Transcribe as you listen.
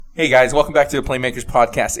Hey guys, welcome back to the Playmakers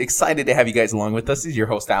Podcast. Excited to have you guys along with us. This is your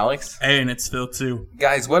host, Alex. Hey, and it's Phil, too.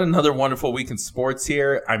 Guys, what another wonderful week in sports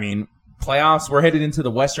here. I mean, playoffs, we're headed into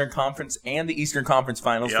the Western Conference and the Eastern Conference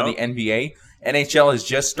Finals for the NBA. NHL has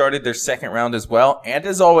just started their second round as well. And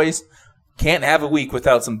as always, can't have a week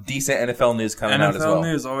without some decent NFL news coming out as well. NFL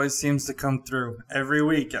news always seems to come through. Every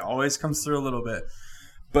week, it always comes through a little bit.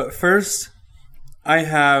 But first, I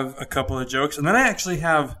have a couple of jokes. And then I actually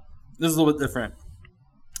have, this is a little bit different.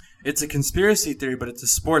 It's a conspiracy theory, but it's a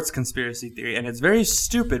sports conspiracy theory. And it's very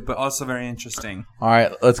stupid, but also very interesting. All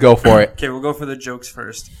right, let's go for it. Okay, we'll go for the jokes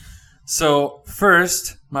first. So,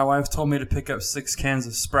 first, my wife told me to pick up 6 cans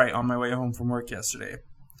of Sprite on my way home from work yesterday.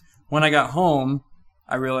 When I got home,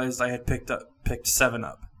 I realized I had picked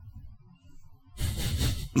 7-Up.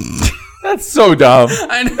 That's so dumb.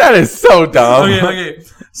 I know. That is so dumb. Okay.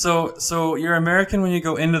 So you're American when you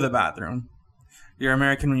go into the bathroom. You're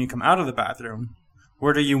American when you come out of the bathroom.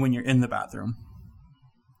 What are you when you're in the bathroom?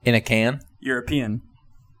 In a can? European.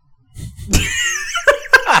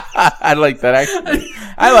 I like that, actually.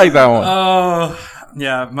 I like that one. Oh,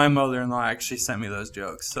 yeah. My mother-in-law actually sent me those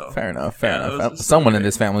jokes. So Fair enough. Someone in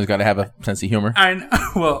this family's got to have a sense of humor. I know.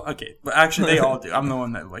 Well, okay. But actually, they all do. I'm the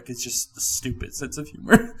one that, it's just a stupid sense of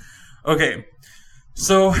humor. Okay.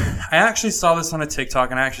 So I actually saw this on a TikTok,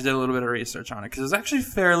 and I actually did a little bit of research on it, because it was actually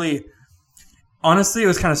fairly... Honestly, it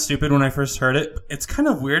was kind of stupid when I first heard it. It's kind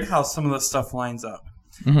of weird how some of the stuff lines up.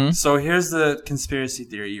 Mm-hmm. So here's the conspiracy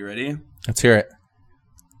theory. You ready? Let's hear it.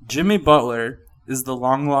 Jimmy Butler is the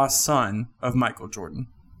long-lost son of Michael Jordan.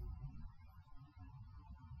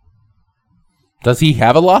 Does he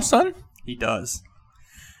have a lost son? He does.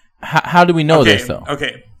 How do we know this, though?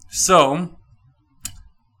 Okay, so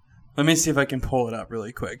let me see if I can pull it up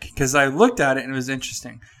really quick, because I looked at it and it was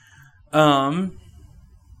interesting.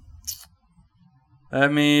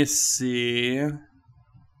 Let me see.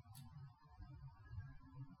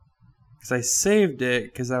 Because I saved it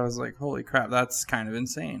because I was like, holy crap, that's kind of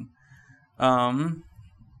insane. I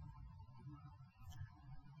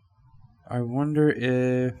wonder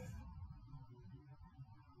if...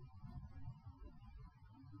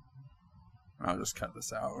 I'll just cut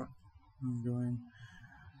this out. I'm going...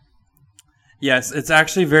 Yes, it's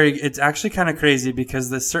actually kind of crazy, because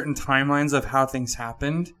the certain timelines of how things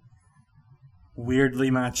happened weirdly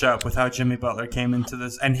match up with how Jimmy Butler came into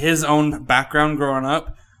this, and his own background growing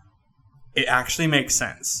up. It actually makes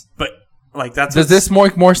sense, but does this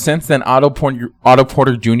make more sense than Otto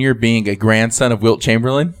Porter Jr. being a grandson of Wilt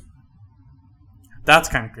Chamberlain? That's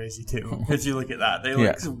kind of crazy too. If you look at that, they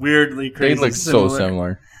look weirdly crazy. They look so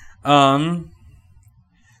similar.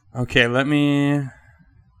 Okay, let me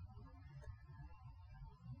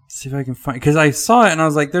see if I can find, because I saw it and I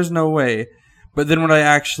was like, "There's no way," but then when I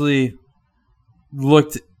actually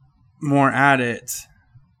looked more at it,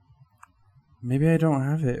 maybe I don't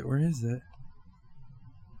have it. Where is it?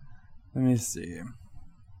 Let me see.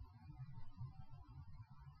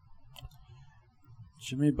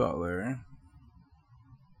 Jimmy Butler.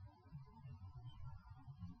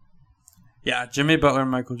 Yeah, Jimmy Butler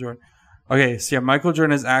and Michael Jordan. Okay, so yeah, Michael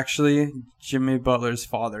Jordan is actually Jimmy Butler's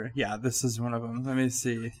father. Yeah, this is one of them. Let me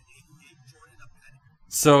see.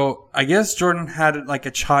 So, I guess Jordan had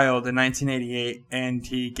a child in 1988, and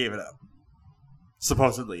he gave it up.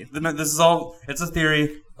 Supposedly. This is all, it's a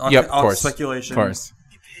theory. All speculation. Of course.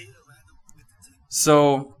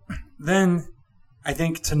 So, then, I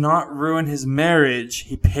think to not ruin his marriage,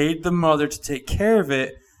 he paid the mother to take care of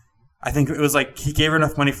it. I think it was he gave her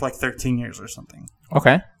enough money for 13 years or something.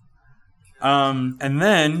 Okay. And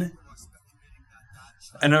then...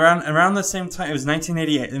 And around the same time, it was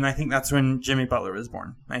 1988, and I think that's when Jimmy Butler was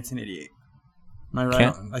born. 1988. Am I right?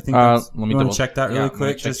 Okay. I think that's... Let me you want to check that really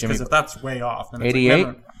quick? Just Jimmy because if that's way off... Then 88?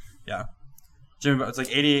 Yeah. Jimmy Butler,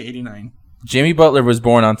 it's 88, 89. Jimmy Butler was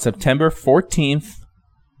born on September 14th,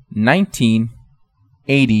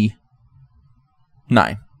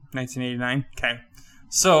 1989. 1989? Okay.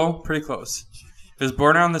 So, pretty close. He was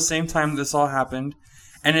born around the same time this all happened.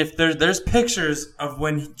 And if there's pictures of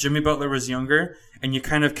when Jimmy Butler was younger, and you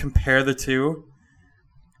kind of compare the two,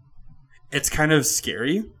 it's kind of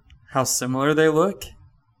scary how similar they look.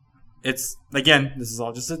 It's, again, this is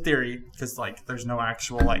all just a theory, because there's no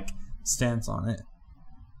actual stance on it.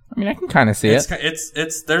 I mean, I can kind of see it.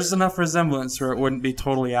 There's enough resemblance where it wouldn't be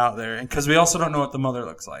totally out there, because we also don't know what the mother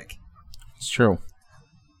looks like. It's true.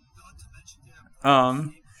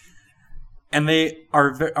 And they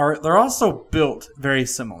they're also built very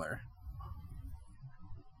similar.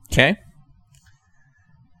 Okay.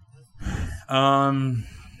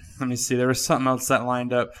 Let me see. There was something else that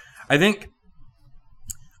lined up. I think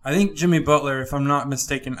Jimmy Butler, if I'm not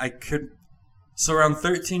mistaken, I could So around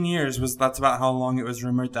 13 years that's about how long it was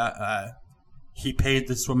rumored that he paid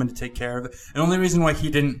this woman to take care of it. The only reason why he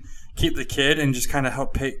didn't keep the kid and just kind of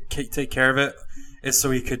help take care of it is so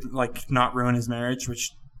he could like not ruin his marriage,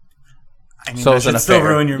 which I mean, that should still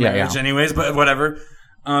ruin your marriage anyways, but whatever.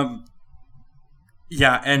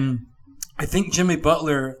 Yeah, and I think Jimmy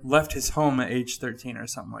Butler left his home at age 13 or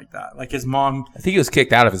something like that. Like his mom... I think he was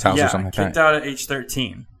kicked out of his house or something like that. Yeah, kicked out at age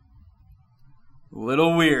 13.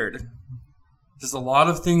 Little weird. There's a lot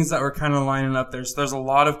of things that were kind of lining up. There's a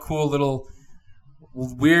lot of cool little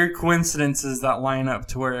weird coincidences that line up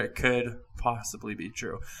to where it could possibly be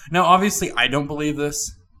true. Now, obviously, I don't believe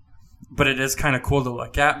this, but it is kind of cool to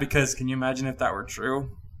look at because can you imagine if that were true?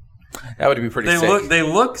 That would be pretty sick. They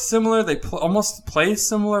look similar. They almost play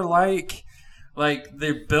similar. Like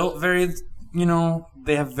they're built very,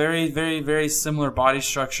 they have very, very, very similar body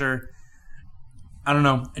structure. I don't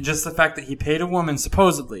know. Just the fact that he paid a woman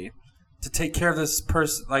supposedly to take care of this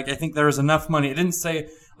person. Like I think there was enough money. It didn't say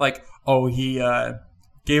like, oh, he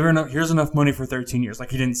gave her here's enough money for 13 years.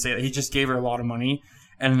 Like he didn't say that. He just gave her a lot of money,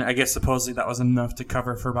 and I guess supposedly that was enough to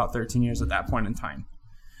cover for about 13 years at that point in time.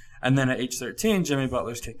 And then at age 13, Jimmy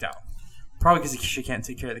Butler's kicked out. Probably because she can't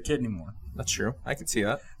take care of the kid anymore. That's true. I can see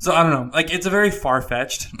that. So, I don't know. Like, it's a very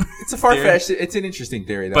far-fetched It's a far-fetched. It's an interesting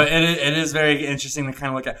theory, though. But it is very interesting to kind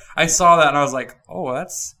of look at. I saw that, and I was like, oh,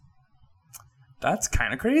 that's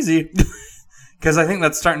kind of crazy. Because I think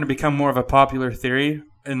that's starting to become more of a popular theory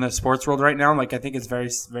in the sports world right now. Like, I think it's very,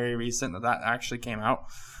 very recent that actually came out.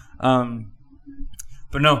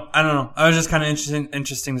 But no, I don't know. I was just kind of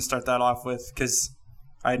interesting to start that off with because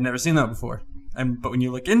I had never seen that before. But when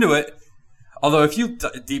you look into it, although if you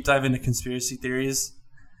deep dive into conspiracy theories,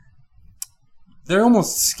 they're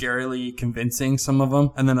almost scarily convincing, some of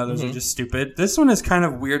them, and then others are just stupid. This one is kind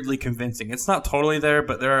of weirdly convincing. It's not totally there,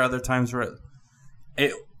 but there are other times where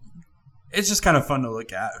it's just kind of fun to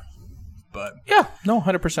look at. But yeah, no,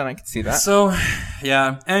 100% I can see that. So,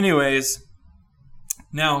 yeah, anyways,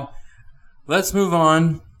 now let's move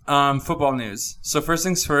on. Football news. So first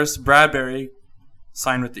things first, Bradbury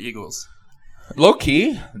signed with the Eagles. Low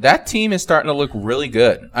key, that team is starting to look really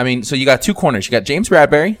good. I mean, so you got two corners. You got James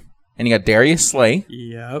Bradbury and you got Darius Slay.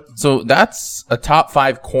 Yep. So that's a top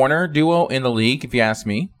 5 corner duo in the league, if you ask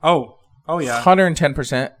me. Oh yeah.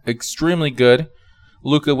 110%. Extremely good.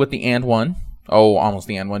 Luka with the and one. Oh, almost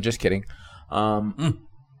the and one. Just kidding.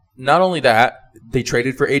 Not only that, they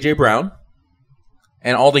traded for A.J. Brown.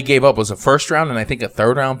 And all they gave up was a first round and I think a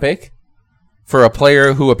third round pick for a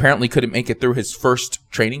player who apparently couldn't make it through his first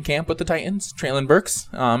training camp with the Titans, Traylon Burks.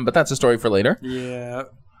 But that's a story for later. Yeah.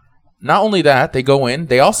 Not only that, they go in.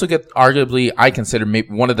 They also get arguably, I consider, maybe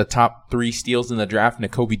one of the top 3 steals in the draft,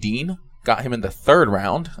 Nakobe Dean. Got him in the 3rd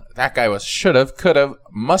round. That guy was should have, could have,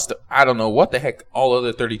 must have. I don't know what the heck all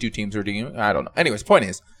other 32 teams were doing. I don't know. Anyways, point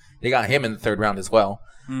is, they got him in the 3rd round as well.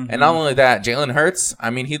 Mm-hmm. And not only that, Jalen Hurts,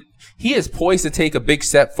 I mean, he is poised to take a big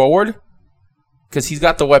step forward because he's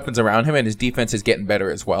got the weapons around him and his defense is getting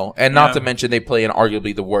better as well. And not to mention they play in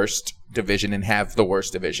arguably the worst division and have the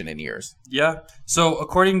worst division in years. Yeah. So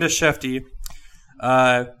according to Shefty,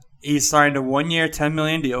 he signed a 1-year, $10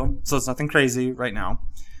 million deal. So it's nothing crazy right now.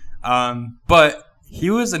 But he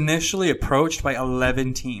was initially approached by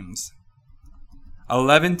 11 teams.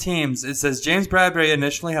 11 teams. It says James Bradbury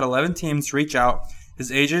initially had 11 teams reach out.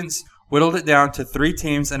 His agents whittled it down to 3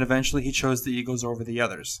 teams, and eventually he chose the Eagles over the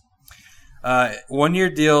others. 1-year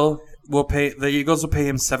deal the Eagles will pay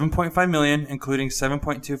him $7.5 million, including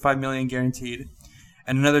 $7.25 million guaranteed,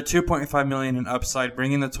 and another $2.5 million in upside,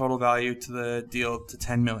 bringing the total value to the deal to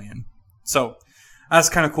 $10 million. So that's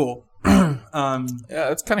kind of cool. Yeah,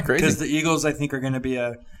 that's kind of crazy. Because the Eagles, I think, are going to be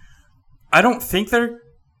I don't think they're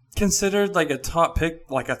considered like a top pick,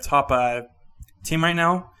 like a top team right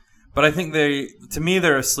now. But I think to me,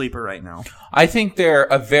 they're a sleeper right now. I think they're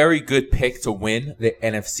a very good pick to win the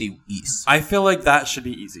NFC East. I feel like that should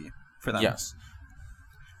be easy for them. Yes.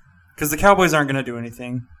 Because the Cowboys aren't going to do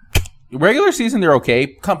anything. Regular season, they're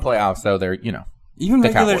okay. Come playoffs, though, they're, Even the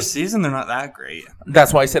regular Cowboys. Season, they're not that great.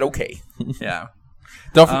 That's why I said okay. Yeah.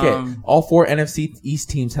 Don't forget, all 4 NFC East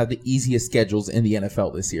teams have the easiest schedules in the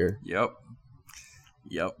NFL this year. Yep.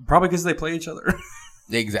 Probably because they play each other.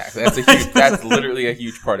 Exactly. That's literally a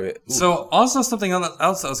huge part of it. Ooh. So, also something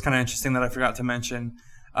else that was kind of interesting that I forgot to mention.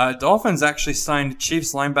 Dolphins actually signed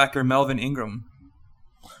Chiefs linebacker Melvin Ingram.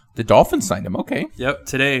 The Dolphins signed him. Okay. Yep,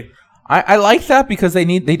 today. I like that because they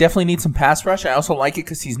definitely need some pass rush. I also like it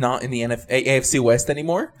because he's not in the AFC West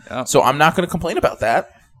anymore. Yep. So I'm not going to complain about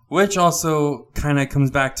that. Which also kind of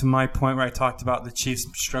comes back to my point where I talked about the Chiefs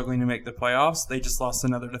struggling to make the playoffs. They just lost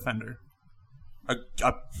another defender.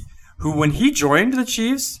 Who, when he joined the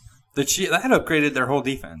Chiefs, That had upgraded their whole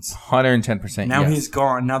defense. 110%. Now he's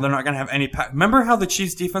gone. Now they're not going to have any. Remember how the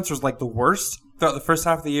Chiefs' defense was like the worst throughout the first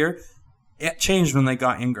half of the year? It changed when they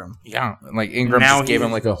got Ingram. Yeah, like Ingram just gave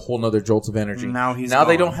him like a whole nother jolt of energy. Now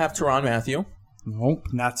they don't have Tyrann Mathieu. Nope,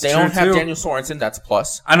 they don't have Daniel Sorensen. That's a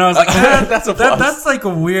plus. I know. I was like, that's a plus. That's like a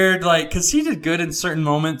weird, like, because he did good in certain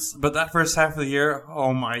moments, but that first half of the year,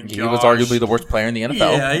 oh my god, he was arguably the worst player in the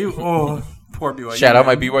NFL. Yeah, poor BYU. Shout out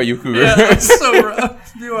my BYU Cougar. Yeah, it's so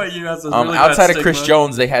rough. BYU has those really outside bad of Chris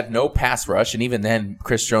Jones, they had no pass rush, and even then,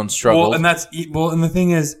 Chris Jones struggled. And the thing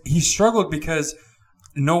is, he struggled because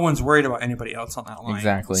no one's worried about anybody else on that line.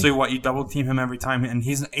 Exactly. So you double team him every time, and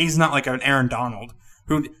he's not like an Aaron Donald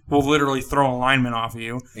who will literally throw a lineman off of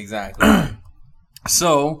you. Exactly.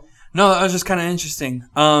 So no, that was just kind of interesting.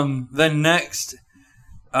 The next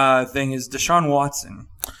thing is Deshaun Watson.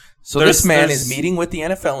 So this man is meeting with the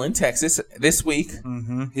NFL in Texas this week.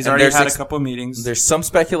 Mm-hmm. He's already had a couple of meetings. There's some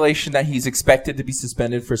speculation that he's expected to be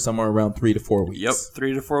suspended for somewhere around 3 to 4 weeks. Yep,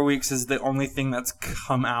 3 to 4 weeks is the only thing that's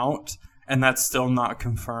come out, and that's still not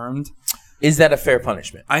confirmed. Is that a fair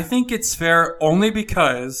punishment? I think it's fair only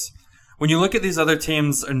because when you look at these other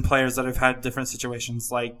teams and players that have had different situations,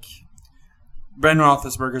 like Ben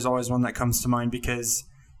Roethlisberger is always one that comes to mind because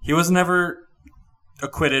he was never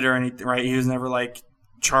acquitted or anything, right? He was never like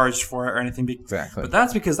charged for it or anything. Exactly. But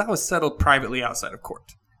that's because that was settled privately outside of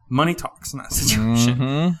court. Money talks in that situation.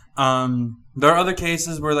 Mm-hmm. There are other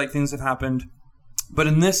cases where like things have happened, but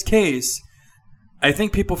in this case, I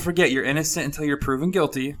think people forget you're innocent until you're proven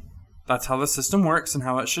guilty. That's how the system works and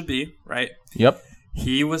how it should be, right? Yep.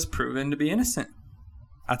 He was proven to be innocent.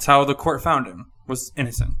 That's how the court found him, was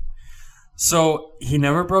innocent. So he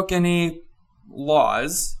never broke any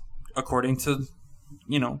laws according to,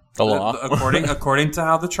 the law. according to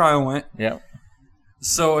how the trial went. Yeah.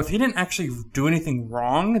 So if he didn't actually do anything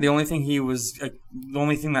wrong, the only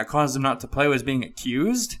thing that caused him not to play was being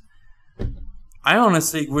accused. I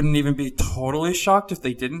honestly wouldn't even be totally shocked if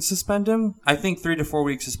they didn't suspend him. I think 3 to 4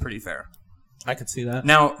 weeks is pretty fair. I could see that.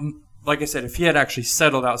 Now, like I said, if he had actually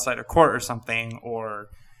settled outside of court or something, or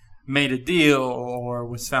made a deal, or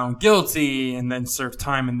was found guilty and then served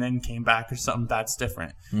time and then came back or something, that's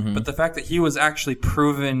different. Mm-hmm. But the fact that he was actually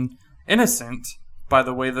proven innocent by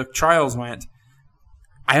the way the trials went,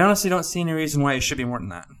 I honestly don't see any reason why it should be more than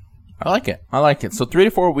that. I like it. So 3 to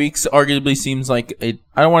 4 weeks arguably seems like I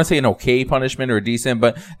don't want to say an okay punishment or a decent,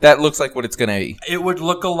 but that looks like what it's going to be. It would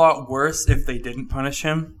look a lot worse if they didn't punish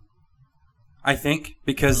him, I think,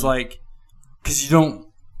 because you don't.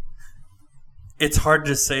 It's hard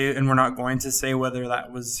to say, and we're not going to say whether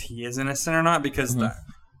he is innocent or not, because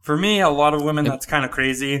for me, a lot of women, that's kind of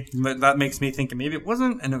crazy. But that makes me think maybe it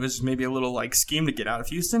wasn't, and it was maybe a little scheme to get out of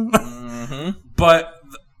Houston. Mm-hmm. But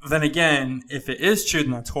then again, if it is true, then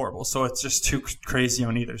that's horrible. So it's just too crazy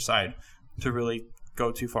on either side to really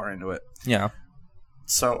go too far into it. Yeah.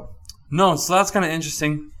 So that's kind of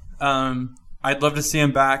interesting. I'd love to see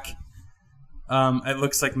him back. It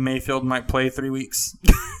looks like Mayfield might play 3 weeks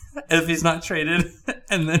if he's not traded.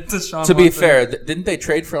 And then Deshaun To be fair, didn't they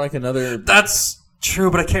trade for another? That's true,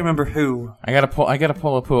 but I can't remember who. I gotta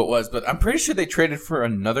pull up who it was, but I'm pretty sure they traded for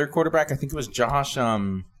another quarterback. I think it was Josh.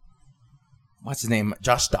 What's his name?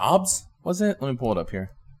 Josh Dobbs? Was it? Let me pull it up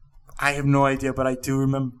here. I have no idea, but I do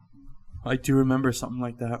remember something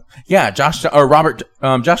like that. Yeah,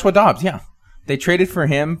 Joshua Dobbs. Yeah, they traded for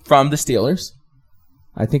him from the Steelers.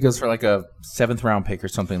 I think it was for a 7th round pick or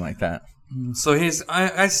something like that. So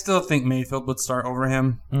I still think Mayfield would start over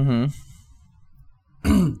him.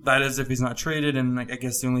 Mm-hmm. That is if he's not traded, and I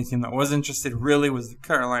guess the only team that was interested really was the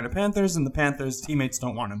Carolina Panthers, and the Panthers teammates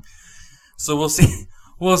don't want him. So we'll see.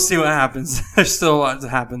 We'll see what happens. There's still a lot to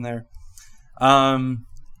happen there.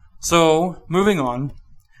 So moving on,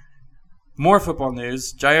 more football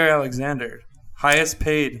news. Jair Alexander, highest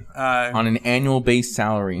paid on an annual base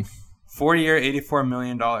salary. 4-year, $84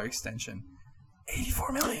 million extension.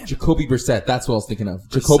 $84 million. Jacoby Brissett. That's what I was thinking of.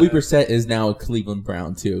 Jacoby Brissett is now a Cleveland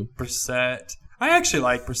Brown, too. Brissett. I actually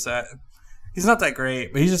like Brissett. He's not that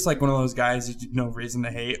great, but he's just one of those guys you no reason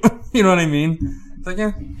to hate. You know what I mean?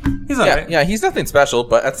 It's he's all right. Yeah, he's nothing special,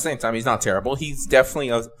 but at the same time, he's not terrible. He's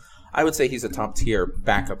definitely I would say he's a top-tier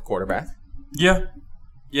backup quarterback. Yeah.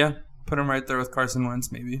 Yeah. Put him right there with Carson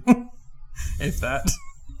Wentz, maybe. If that.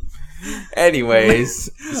 Anyways,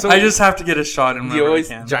 so I just have to get a shot in whenever I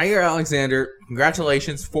can. Jair Alexander,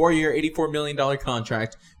 congratulations, 4-year, $84 million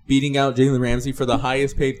contract, beating out Jalen Ramsey for the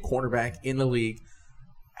highest paid cornerback in the league.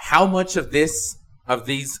 How much of these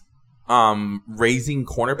raising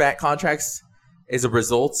cornerback contracts is a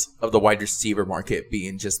result of the wide receiver market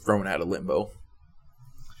being just thrown out of limbo?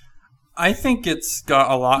 I think it's got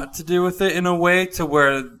a lot to do with it in a way to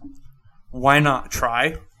where why not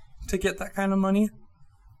try to get that kind of money?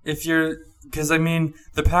 Because I mean,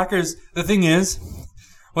 the Packers. The thing is,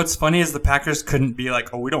 what's funny is the Packers couldn't be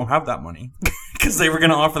like, oh, we don't have that money, because they were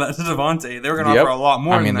going to offer that to Devontae. They were going to offer a lot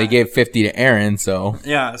more. I mean, they gave 50 to Aaron, so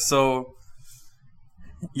yeah,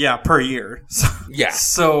 per year.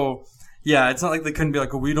 So it's not like they couldn't be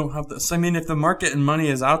like, oh, we don't have this. So, I mean, if the market and money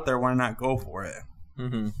is out there, why not go for it?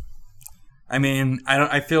 Mm-hmm. I mean,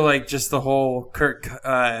 I feel like just the whole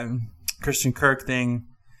Christian Kirk thing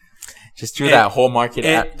just drew that whole market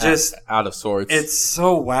out of sorts. It's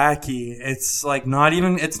so wacky. It's like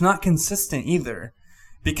it's not consistent either,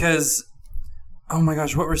 because oh my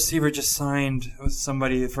gosh, what receiver just signed with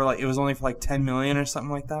somebody for like, it was only for like $10 million or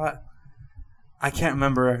something like that? I can't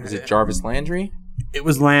remember. Is it Jarvis Landry? It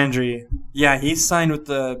was Landry. Yeah, he signed with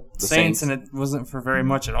the Saints, and it wasn't for very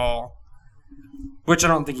much at all. Which I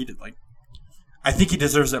don't think he did. Like, I think he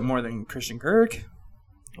deserves it more than Christian Kirk.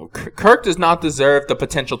 Well, Kirk does not deserve the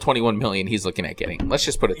potential $21 million he's looking at getting. Let's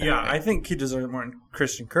just put it that way. Yeah, I think he deserves it more than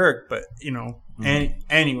Christian Kirk, but,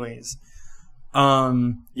 anyways.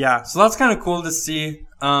 Yeah, so that's kind of cool to see.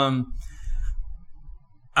 I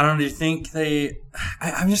don't know, do you think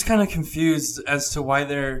I'm just kind of confused as to why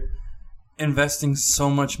they're investing so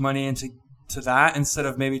much money into that instead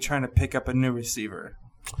of maybe trying to pick up a new receiver.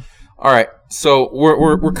 All right, so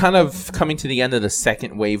we're kind of coming to the end of the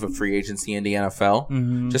second wave of free agency in the NFL.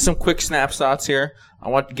 Mm-hmm. Just some quick snapshots here. I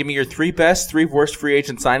want to give me your 3 best, 3 worst free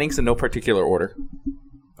agent signings in no particular order.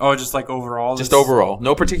 Oh, just like overall? Just overall.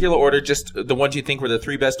 No particular order, just the ones you think were the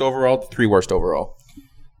 3 best overall, the 3 worst overall.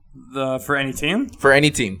 For any team? For any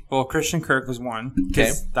team. Well, Christian Kirk was one.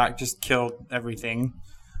 Okay. That just killed everything.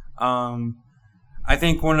 I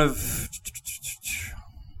think one of...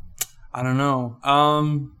 I don't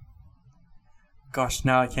know. Gosh,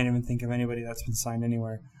 now I can't even think of anybody that's been signed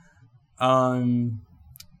anywhere.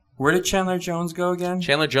 Where did Chandler Jones go again?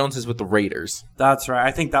 Chandler Jones is with the Raiders. That's right.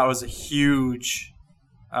 I think that was a huge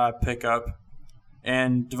pickup.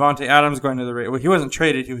 And Devontae Adams going to the Raiders. Well, he wasn't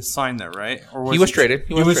traded. He was signed there, right? He was traded.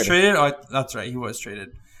 He was traded? Oh, that's right. He was traded.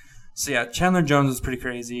 So, yeah, Chandler Jones is pretty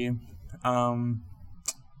crazy. I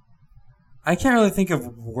can't really think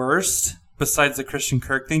of worst besides the Christian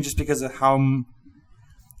Kirk thing, just because of how...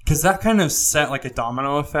 Because that kind of set like a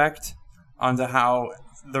domino effect onto how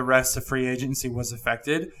the rest of free agency was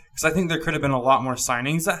affected. Because I think there could have been a lot more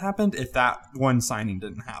signings that happened if that one signing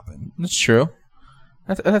didn't happen. That's true.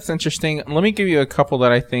 That's interesting. Let me give you a couple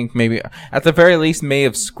that I think maybe, at the very least, may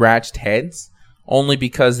have scratched heads. Only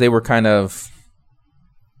because they were kind of...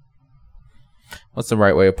 What's the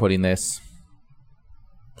right way of putting this?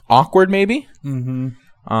 Awkward, maybe? Mm-hmm.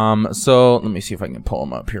 So let me see if I can pull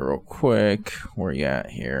them up here real quick. Where you at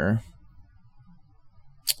here?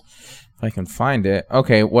 If I can find it.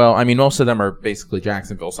 Okay, well, I mean, most of them are basically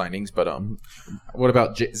Jacksonville signings, but what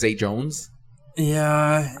about Zay Jones?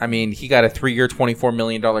 Yeah. I mean, he got a 3-year, $24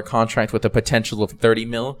 million contract with a potential of $30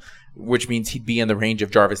 million, which means he'd be in the range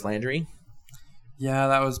of Jarvis Landry. Yeah,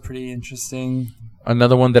 that was pretty interesting.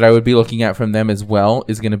 Another one that I would be looking at from them as well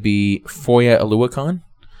is going to be Foye Oluokun.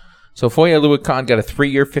 So Foye Oluokun got a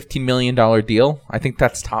 3-year, $15 million deal. I think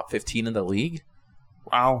that's top 15 in the league.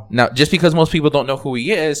 Wow. Now, just because most people don't know who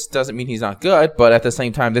he is doesn't mean he's not good, but at the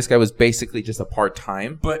same time, this guy was basically just a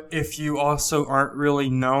part-time. But if you also aren't really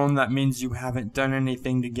known, that means you haven't done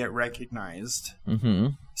anything to get recognized. Mm-hmm.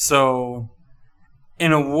 So,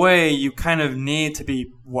 in a way, you kind of need to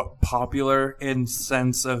be, popular in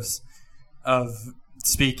sense of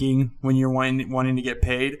speaking when you're wanting to get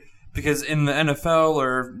paid. Because in the NFL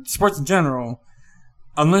or sports in general...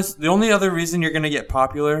 Unless the only other reason you're going to get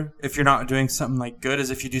popular if you're not doing something like good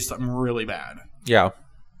is if you do something really bad. Yeah.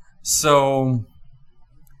 So,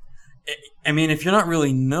 I mean, if you're not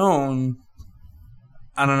really known,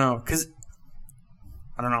 I don't know.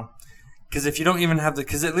 Because if you don't even have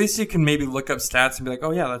because at least you can maybe look up stats and be like,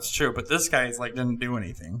 oh yeah, that's true. But this guy didn't do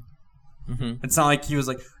anything. Mm-hmm. It's not like he was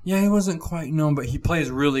like, yeah, he wasn't quite known, but he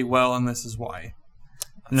plays really well, and this is why.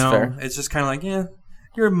 That's fair. It's just kind of like, yeah.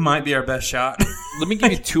 You might be our best shot. Let me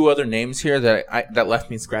give you 2 other names here that left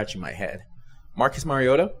me scratching my head. Marcus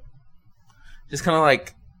Mariota. Just kind of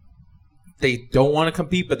like they don't want to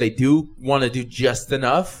compete, but they do want to do just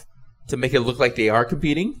enough to make it look like they are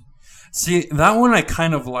competing. See, that one I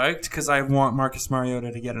kind of liked because I want Marcus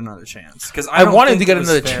Mariota to get another chance. Because I wanted to get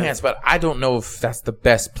another chance, but I don't know if that's the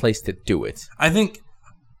best place to do it. I think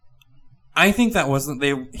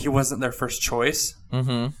that he wasn't their first choice.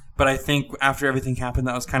 Mm-hmm. But I think after everything happened,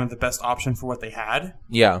 that was kind of the best option for what they had.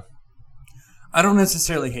 Yeah. I don't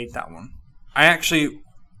necessarily hate that one.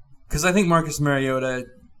 Because I think Marcus Mariota,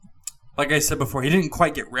 like I said before, he didn't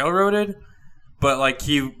quite get railroaded, But like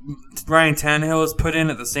Ryan Tannehill was put in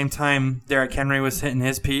at the same time Derrick Henry was hitting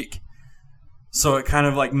his peak. So it kind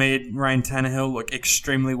of like made Ryan Tannehill look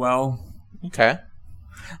extremely well. Okay.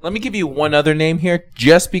 Let me give you one other name here,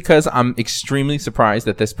 just because I'm extremely surprised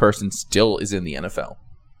that this person still is in the NFL.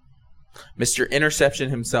 Mr. Interception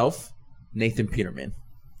himself, Nathan Peterman.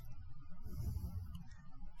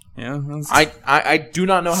 Yeah, I do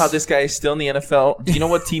not know how this guy is still in the NFL. Do you know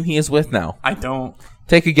what team he is with now? I don't.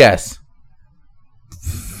 Take a guess.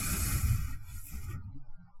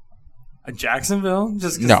 Jacksonville?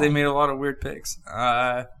 Just because they made a lot of weird picks.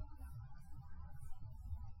 I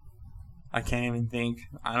can't even think.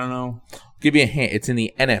 I don't know. I'll give you a hint. It's in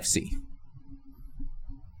the NFC.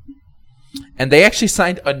 And they actually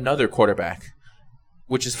signed another quarterback,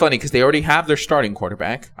 which is funny because they already have their starting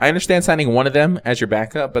quarterback. I understand signing one of them as your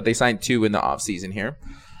backup, but they signed two in the offseason here.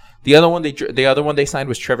 The other one they signed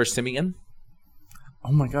was Trevor Siemian.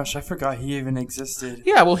 Oh my gosh, I forgot he even existed.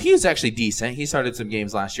 Yeah, well, he was actually decent. He started some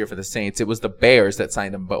games last year for the Saints. It was the Bears that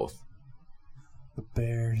signed them both. The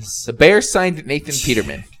Bears. The Bears signed Nathan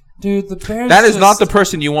Peterman. Dude, the Bears. That is not the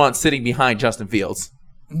person you want sitting behind Justin Fields.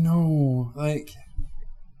 No, like.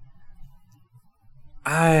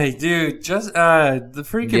 The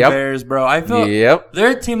freaking Bears, bro. I feel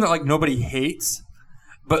they're a team that like nobody hates.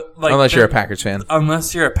 But like, unless you're a Packers fan.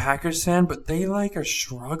 Unless you're a Packers fan, but they like are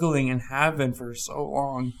struggling and have been for so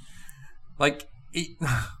long. Like,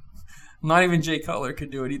 not even Jay Cutler could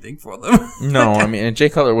do anything for them. No, I mean, and Jay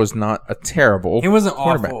Cutler was not a terrible. He wasn't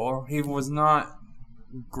awful. He was not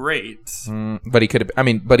great. But he could have. I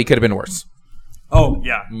mean, but he could have been worse. Oh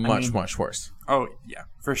yeah, much worse. Oh yeah,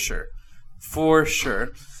 for sure, for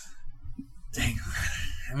sure. Dang,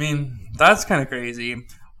 I mean, that's kind of crazy.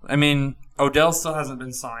 I mean, Odell still hasn't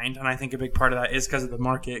been signed, and I think a big part of that is because of the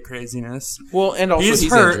market craziness. Well, and also he's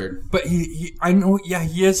hurt, injured. But I know, yeah,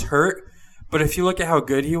 he is hurt. But if you look at how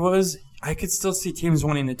good he was, I could still see teams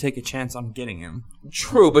wanting to take a chance on getting him.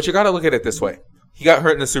 True, but you got to look at it this way. He got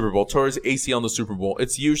hurt in the Super Bowl, tore his ACL in the Super Bowl.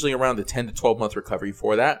 It's usually around the 10 to 12 month recovery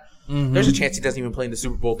for that. Mm-hmm. There's a chance he doesn't even play in the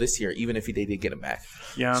Super Bowl this year, even if they did get him back.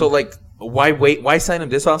 Yeah. So, like, why wait? Why sign him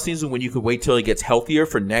this offseason when you could wait till he gets healthier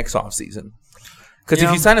for next offseason? Because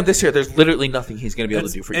if you sign him this year, there's literally nothing he's going to be able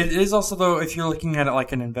to do for you. It is also, though, if you're looking at it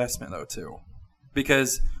like an investment, though, too.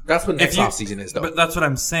 Because that's what next offseason is, though. But that's what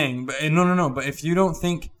I'm saying. But no. But if you don't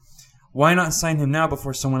think, why not sign him now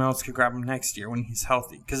before someone else could grab him next year when he's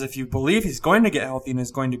healthy? Because if you believe he's going to get healthy and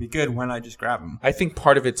is going to be good, why not just grab him? I think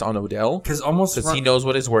part of it's on Odell. Because he knows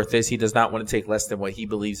what his worth is. He does not want to take less than what he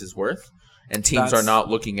believes is worth. And teams are not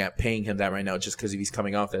looking at paying him that right now just because he's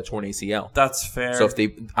coming off that torn ACL. That's fair. So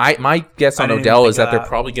my guess on Odell is that they're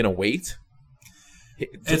probably going to wait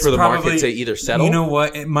for the market to either settle. You know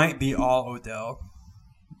what? It might be all Odell.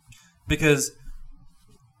 Because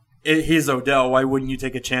he's Odell. Why wouldn't you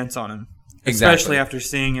take a chance on him? Exactly. Especially after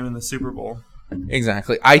seeing him in the Super Bowl.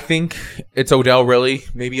 Exactly. I think it's Odell, really.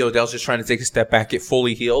 Maybe Odell's just trying to take a step back, get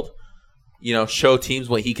fully healed. Show teams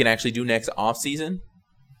what he can actually do next offseason.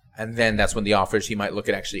 And then that's when the offers, he might look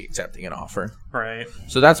at actually accepting an offer. Right.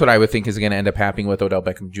 So that's what I would think is going to end up happening with Odell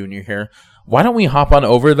Beckham Jr. here. Why don't we hop on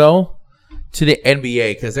over, though, to the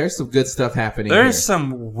NBA? Because there's some good stuff happening There's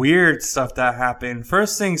some weird stuff that happened.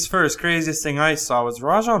 First things first, craziest thing I saw was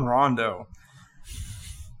Rajon Rondo.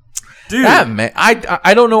 Dude. Man,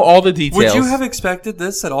 I don't know all the details. Would you have expected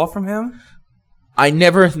this at all from him? I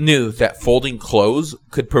never knew that folding clothes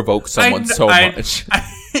could provoke someone so much.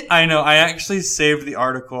 I know. I actually saved the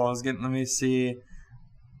article. Let me see.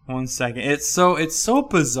 1 second. It's so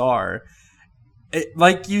bizarre.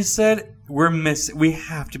 Like you said, we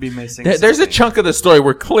have to be missing something. There's a chunk of the story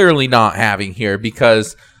we're clearly not having here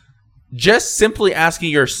because just simply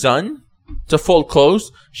asking your son to fold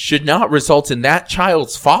clothes should not result in that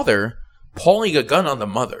child's father pulling a gun on the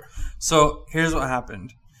mother. So here's what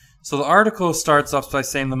happened. So the article starts off by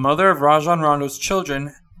saying the mother of Rajon Rondo's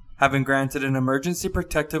children have been granted an emergency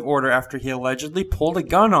protective order after he allegedly pulled a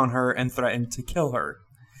gun on her and threatened to kill her.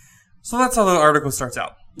 So that's how the article starts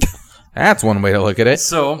out. That's one way to look at it.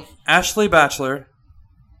 So Ashley Bachelor,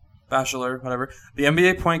 whatever, the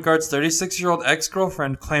NBA point guard's 36-year-old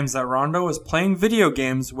ex-girlfriend claims that Rondo was playing video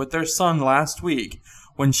games with their son last week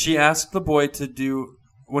when she asked the boy to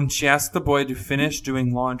finish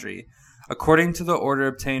doing laundry, according to the order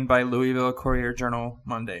obtained by Louisville Courier-Journal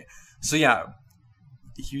Monday. So yeah,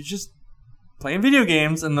 he was just playing video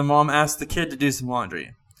games, and the mom asked the kid to do some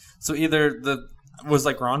laundry. So either the was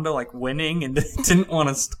like Rondo like winning and didn't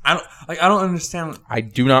want to. I don't understand. I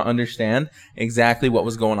do not understand exactly what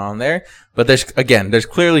was going on there. But there's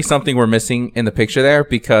clearly something we're missing in the picture there,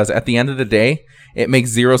 because at the end of the day, it makes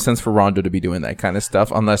zero sense for Rondo to be doing that kind of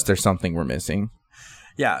stuff unless there's something we're missing.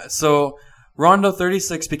 Yeah. So Rondo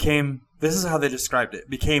 36 became. This is how they described it.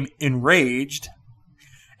 Became enraged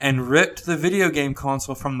and ripped the video game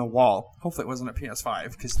console from the wall. Hopefully it wasn't a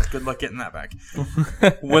PS5, because good luck getting that back.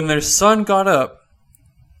 When their son got up,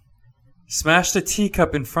 smashed a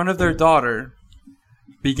teacup in front of their daughter,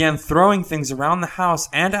 began throwing things around the house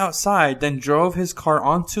and outside, then drove his car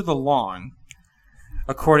onto the lawn,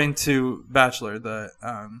 according to Bachelor, the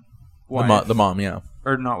wife. The mom, yeah.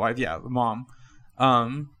 Or not wife, yeah, the mom.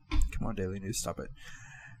 Come on, Daily News, stop it.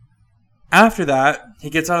 After that, he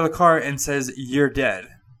gets out of the car and says, "You're dead."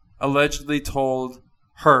 Allegedly told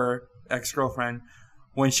her ex-girlfriend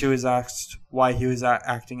when she was asked why he was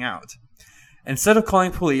acting out. Instead of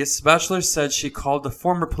calling police, Bachelor said she called the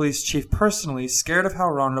former police chief personally, scared of how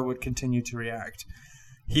Rondo would continue to react.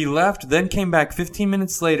 He left, then came back 15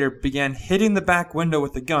 minutes later, began hitting the back window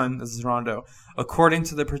with a gun, this is Rondo, according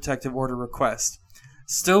to the protective order request.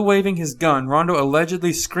 Still waving his gun, Rondo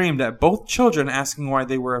allegedly screamed at both children, asking why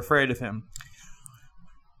they were afraid of him.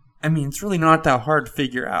 I mean, it's really not that hard to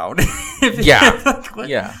figure out.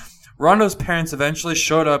 Yeah. Rondo's parents eventually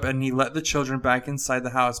showed up and he let the children back inside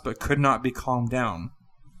the house, but could not be calmed down.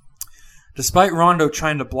 Despite Rondo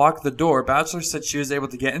trying to block the door, Bachelor said she was able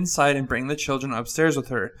to get inside and bring the children upstairs with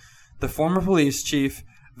her. The former police chief,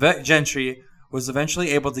 Vet Gentry, was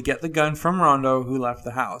eventually able to get the gun from Rondo, who left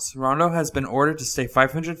the house. Rondo has been ordered to stay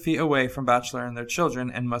 500 feet away from Bachelor and their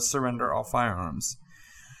children and must surrender all firearms.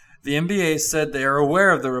 The NBA said they are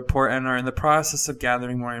aware of the report and are in the process of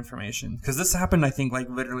gathering more information. Because this happened, I think, like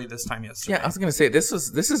literally this time yesterday. Yeah, I was going to say, this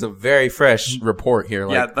is a very fresh report here.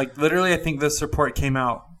 Literally, I think this report came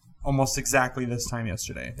out almost exactly this time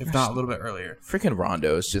yesterday, if not a little bit earlier. Freaking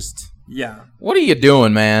Rondo is just... Yeah. What are you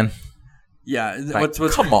doing, man? Yeah.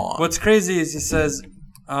 Come on. What's crazy is he says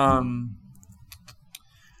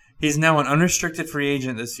he's now an unrestricted free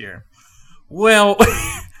agent this year. Well...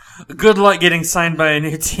 Good luck getting signed by a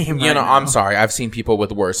new team. I'm sorry. I've seen people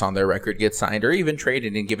with worse on their record get signed or even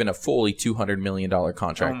traded and given a fully $200 million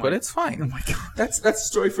contract, but it's fine. Oh my God. That's a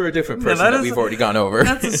story for a different person that we've already gone over.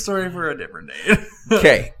 That's a story for a different day.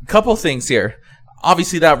 Okay, couple things here.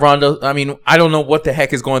 Obviously, that Rondo, I mean, I don't know what the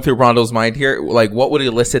heck is going through Rondo's mind here. Like, what would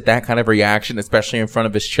elicit that kind of reaction, especially in front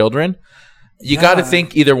of his children? You got to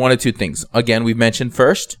think either one of two things. Again, we've mentioned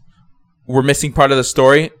first, we're missing part of the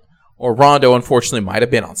story. Or Rondo, unfortunately, might have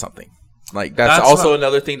been on something. Like, that's also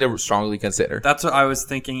another thing to strongly consider. That's what I was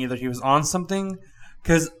thinking. Either he was on something.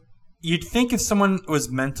 Because you'd think if someone was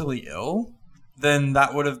mentally ill, then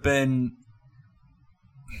that would have been...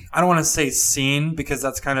 I don't want to say seen, because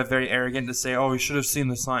that's kind of very arrogant to say, oh, we should have seen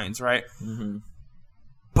the signs, right? Mm-hmm.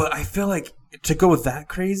 But I feel like to go that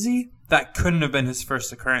crazy, that couldn't have been his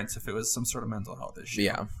first occurrence if it was some sort of mental health issue.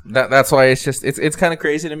 Yeah. That's why it's kind of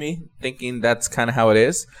crazy to me, thinking that's kind of how it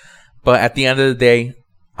is. But at the end of the day,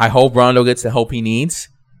 I hope Rondo gets the help he needs.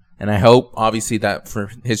 And I hope, obviously, that for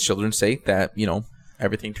his children's sake, that,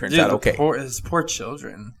 everything turns out okay. His poor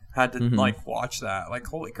children had to, watch that. Like,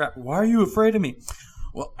 holy crap, why are you afraid of me?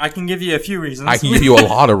 Well, I can give you a few reasons. I can give you a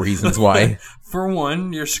lot of reasons why. For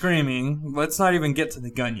one, you're screaming. Let's not even get to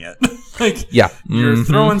the gun yet. You're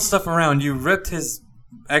throwing stuff around. You ripped his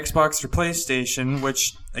Xbox or PlayStation,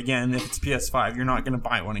 which, again, if it's PS5, you're not going to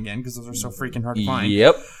buy one again because those are so freaking hard to find.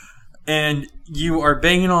 Yep. And you are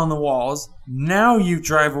banging on the walls. Now you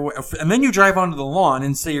drive away, and then you drive onto the lawn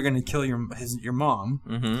and say you're going to kill your mom.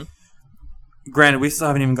 Mm-hmm. Granted, we still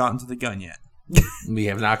haven't even gotten to the gun yet. We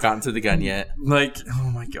have not gotten to the gun yet. Like, oh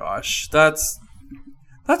my gosh, that's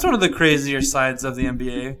one of the crazier sides of the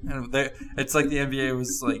NBA. And it's like the NBA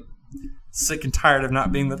was like sick and tired of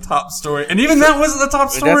not being the top story, and even that wasn't the top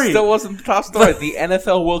story. That still wasn't the top story. The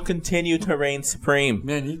NFL will continue to reign supreme.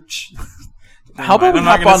 Man, how about we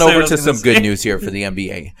hop on over to some good news here for the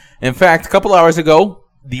NBA? In fact, a couple hours ago,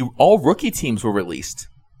 the all-rookie teams were released.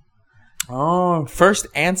 Oh. First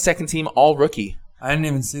and second team all-rookie. I didn't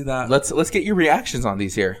even see that. Let's get your reactions on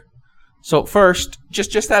these here. So first,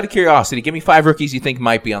 just out of curiosity, give me 5 rookies you think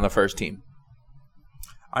might be on the first team.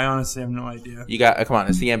 I honestly have no idea. You got come on,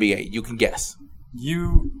 it's the NBA. You can guess.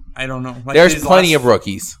 I don't know. Like there's plenty of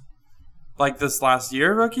rookies. Like this last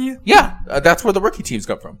year rookie? Yeah, that's where the rookie teams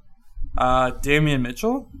come from. Damian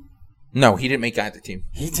Mitchell? No, he didn't make either team.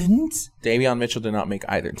 He didn't? Damian Mitchell did not make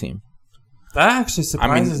either team. That actually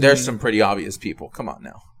surprises me. There's some pretty obvious people. Come on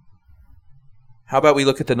now. How about we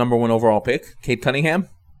look at the number 1 overall pick, Cade Cunningham?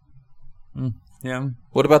 Yeah.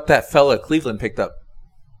 What about that fella Cleveland picked up?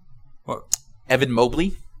 What? Evan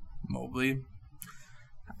Mobley? Mobley.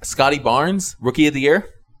 Scotty Barnes, Rookie of the Year?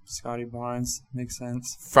 Scotty Barnes. Makes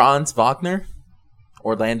sense. Franz Wagner,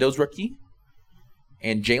 Orlando's rookie.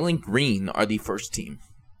 And Jalen Green are the first team.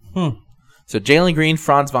 So Jalen Green,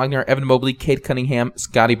 Franz Wagner, Evan Mobley, Cade Cunningham,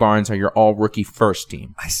 Scotty Barnes are your all-rookie first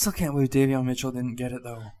team. I still can't believe Davion Mitchell didn't get it,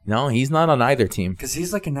 though. No, he's not on either team. Because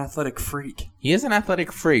he's like an athletic freak. He is an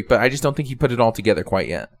athletic freak, but I just don't think he put it all together quite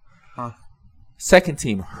yet. Huh. Second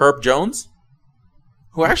team, Herb Jones,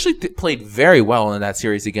 who actually played very well in that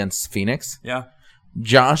series against Phoenix. Yeah.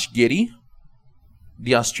 Josh Giddey,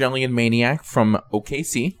 the Australian maniac from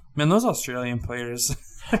OKC. Man, those Australian players.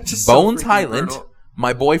 Just Bones so Highland, brutal.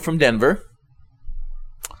 my boy from Denver.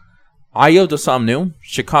 Ayo Dosunmu,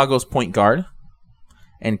 Chicago's point guard.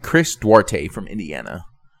 And Chris Duarte from Indiana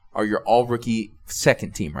are your all-rookie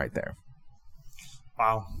second team right there.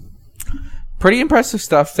 Wow. Pretty impressive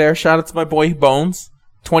stuff there. Shout out to my boy Bones.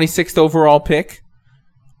 26th overall pick.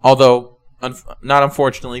 Although, not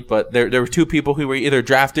unfortunately, but there were two people who were either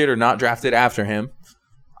drafted or not drafted after him.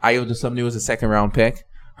 Ayo Dosunmu was a second-round pick.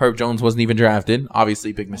 Herb Jones wasn't even drafted.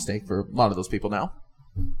 Obviously, big mistake for a lot of those people now.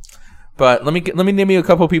 But let me name you a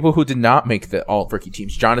couple of people who did not make the all-rookie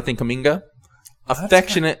teams. Jonathan Kuminga,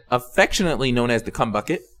 affectionately known as the Cum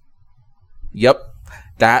Bucket. Yep,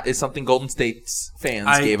 that is something Golden State's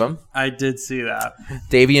fans gave him. I did see that.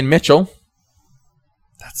 Davion Mitchell.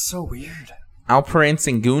 That's so weird. Alperen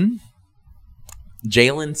Sengun.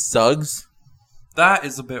 Jalen Suggs. That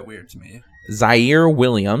is a bit weird to me. Zaire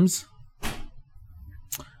Williams.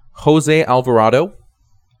 Jose Alvarado.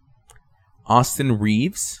 Austin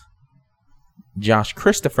Reeves. Josh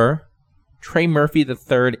Christopher. Trey Murphy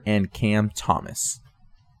III, and Cam Thomas.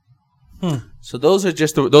 So those are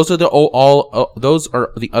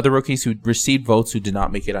the other rookies who received votes who did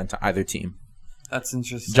not make it onto either team. That's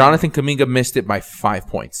interesting. Jonathan Kuminga missed it by 5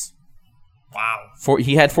 points. Wow.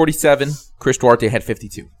 He had 47. Chris Duarte had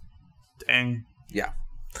 52. Dang. Yeah.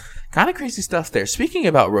 Kind of crazy stuff there. Speaking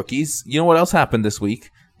about rookies, you know what else happened this week?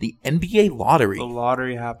 The NBA lottery. The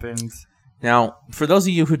lottery happened. Now, for those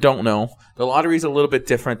of you who don't know, the lottery is a little bit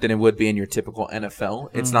different than it would be in your typical NFL.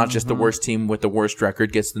 It's not just the worst team with the worst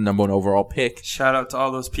record gets the number 1 overall pick. Shout out to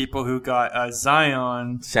all those people who got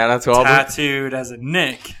Zion Shout out to all tattooed as a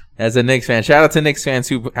Knick. As a Knicks fan. Shout out to Knicks fans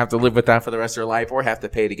who have to live with that for the rest of their life or have to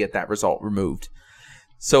pay to get that result removed.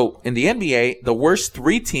 So, in the NBA, the worst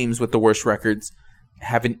 3 teams with the worst records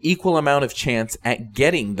have an equal amount of chance at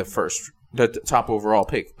getting the top overall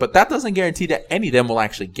pick. But that doesn't guarantee that any of them will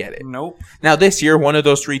actually get it. Nope. Now, this year, one of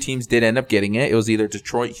those 3 teams did end up getting it. It was either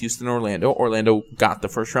Detroit, Houston, or Orlando. Orlando got the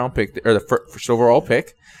first round pick, or the first overall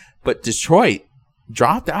pick. But Detroit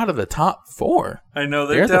dropped out of the top 4. I know,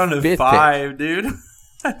 they're down to 5, dude.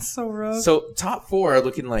 That's so rough. So, top 4 are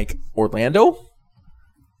looking like Orlando,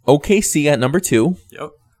 OKC at number 2.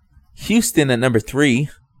 Yep. Houston at number 3.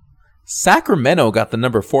 Sacramento got the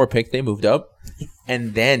number 4 pick. They moved up.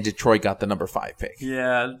 And then Detroit got the number 5 pick.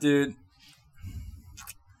 Yeah, dude.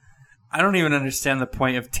 I don't even understand the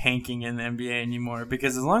point of tanking in the NBA anymore.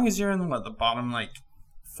 Because as long as you're in the bottom,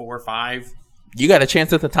 4 or 5. You got a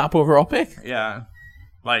chance at the top overall pick. Yeah.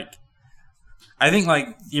 I think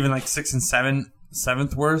even 6 and 7,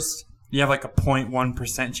 7th worst, you have a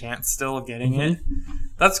 0.1% chance still of getting it.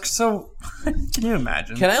 That's so... Can you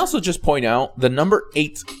imagine? Can I also just point out, the number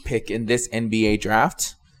 8 pick in this NBA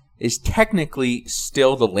draft is technically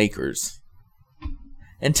still the Lakers.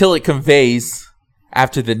 Until it conveys,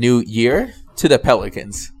 after the new year, to the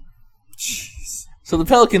Pelicans. Jeez. So the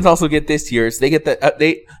Pelicans also get this year's. They get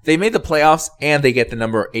they made the playoffs, and they get the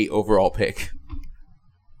number 8 overall pick.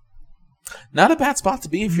 Not a bad spot to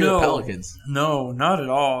be if you're the Pelicans. No, not at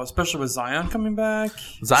all. Especially with Zion coming back.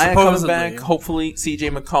 Zion coming back. Hopefully,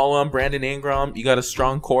 CJ McCollum, Brandon Ingram. You got a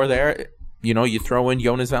strong core there. You throw in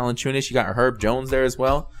Jonas Valanciunas. You got Herb Jones there as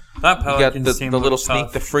well. That Pelicans team, the little sneak,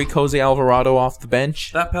 tough. the freak Jose Alvarado off the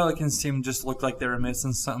bench. That Pelicans team just looked like they were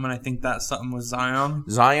missing something, and I think that something was Zion.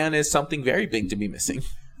 Zion is something very big to be missing.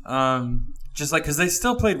 Just because they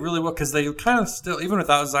still played really well, because they kind of still, even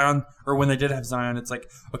without Zion, or when they did have Zion, it's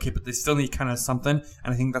okay, but they still need kind of something,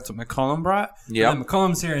 and I think that's what McCollum brought. Yeah,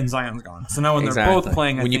 McCollum's here and Zion's gone. So now when they're both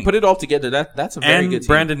playing, when you put it all together, that's a very good team.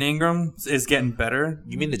 Brandon Ingram is getting better.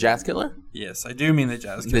 You mean the Jazz Killer? Yes, I do mean the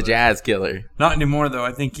Jazz Killer. The Jazz Killer. Not anymore, though.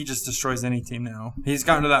 I think he just destroys any team now. He's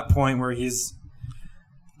gotten to that point where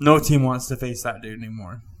no team wants to face that dude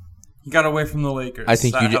anymore. He got away from the Lakers. I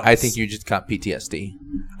think you just got PTSD.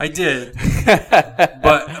 I did.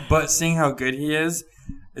 but seeing how good he is,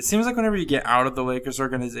 it seems like whenever you get out of the Lakers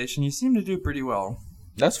organization, you seem to do pretty well.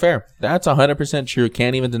 That's fair. That's 100% true.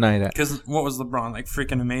 Can't even deny that. Because what was LeBron? Like,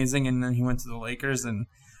 freaking amazing, and then he went to the Lakers, and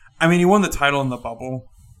I mean, he won the title in the bubble.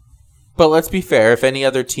 But let's be fair. If any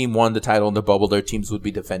other team won the title in the bubble, their teams would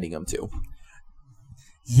be defending them too.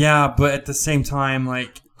 Yeah, but at the same time,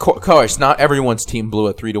 like... Of course, not everyone's team blew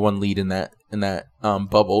a 3-1 lead in that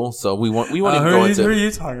bubble, so we won't even go into... Who are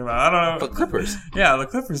you talking about? I don't know. The Clippers. Yeah, the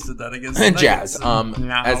Clippers did that against the Jazz,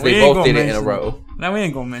 as they both did it in a row. Now we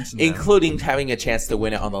ain't gonna mention that. Including having a chance to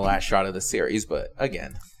win it on the last shot of the series, but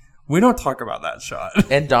again... We don't talk about that shot.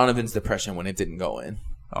 And Donovan's depression when it didn't go in.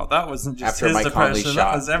 Oh, that wasn't just After his Mike depression. Conley's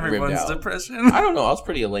That was everyone's depression. I don't know. I was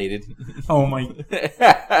pretty elated. Oh, my.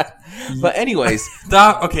 But anyways.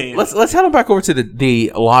 Okay. Let's head on back over to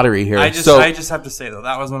the lottery here. I just have to say, though,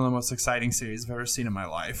 that was one of the most exciting series I've ever seen in my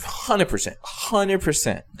life. 100%.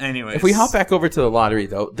 100%. Anyways. If we hop back over to the lottery,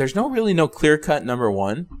 though, there's no clear-cut number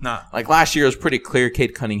one. Nah. Like last year, it was pretty clear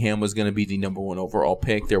Cade Cunningham was going to be the number one overall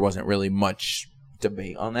pick. There wasn't really much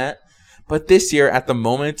debate on that. But this year, at the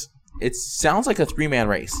moment, it sounds like a three-man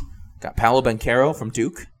race. Got Paolo Banchero from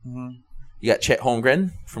Duke. Mm-hmm. You got Chet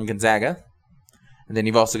Holmgren from Gonzaga. And then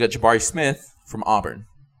you've also got Jabari Smith from Auburn.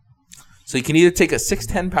 So you can either take a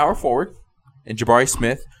 6'10 power forward in Jabari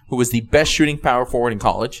Smith, who was the best shooting power forward in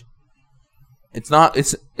college. It's not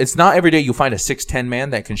every day you'll find a 6'10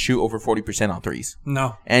 man that can shoot over 40% on threes.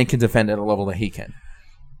 No. And can defend at a level that he can.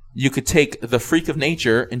 You could take the freak of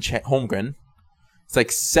nature in Chet Holmgren. It's like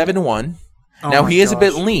 7'1". Now, he is a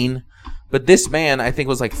bit lean, but this man, I think,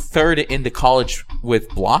 was like third into college with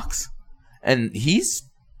blocks. And he's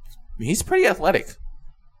pretty athletic.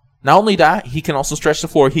 Not only that, he can also stretch the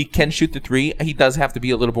floor. He can shoot the three. He does have to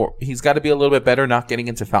be he's got to be a little bit better not getting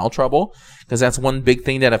into foul trouble, because that's one big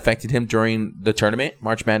thing that affected him during the tournament,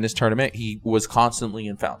 March Madness tournament. He was constantly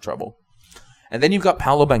in foul trouble. And then you've got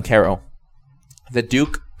Paolo Banchero. The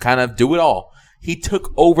Duke kind of do it all. He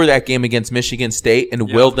took over that game against Michigan State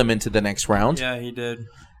and willed them into the next round. Yeah, he did.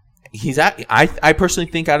 I personally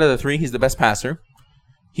think out of the three, he's the best passer.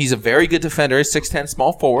 He's a very good defender. He's 6'10",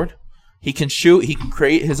 small forward. He can shoot. He can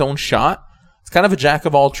create his own shot. It's kind of a jack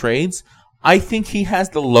of all trades. I think he has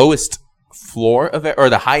the lowest floor of it, or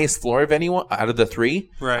the highest floor of anyone out of the three.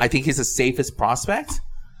 Right. I think he's the safest prospect.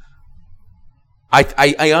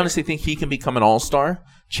 I honestly think he can become an all-star.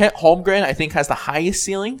 Chet Holmgren, I think, has the highest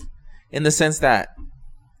ceiling in the sense that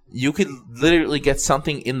you could literally get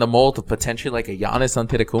something in the mold of potentially like a Giannis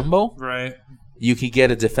Antetokounmpo. Right. You could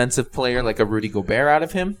get a defensive player like a Rudy Gobert out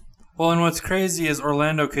of him. Well, and what's crazy is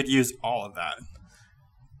Orlando could use all of that.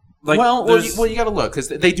 Like, you got to look, because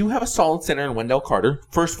they do have a solid center in Wendell Carter.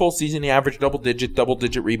 First full season, he averaged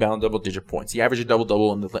double-digit rebound, double-digit points. He averaged a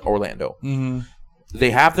double-double in Orlando. Mm-hmm.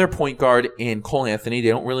 They have their point guard in Cole Anthony. They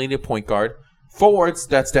don't really need a point guard. Forwards,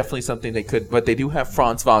 that's definitely something they could, but they do have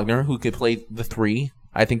Franz Wagner, who could play the three.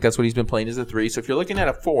 I think that's what he's been playing as a three. So if you're looking at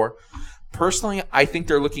a four, personally, I think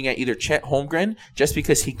they're looking at either Chet Holmgren, just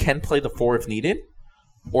because he can play the four if needed,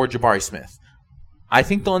 or Jabari Smith. I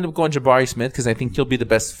think they'll end up going Jabari Smith because I think he'll be the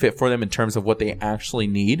best fit for them in terms of what they actually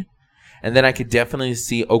need. And then I could definitely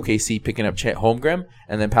see OKC picking up Chet Holmgren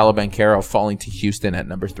and then Paolo Banchero falling to Houston at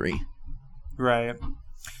number 3. Right.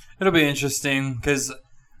 It'll be interesting because,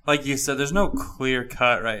 like you said, there's no clear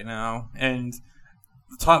cut right now. And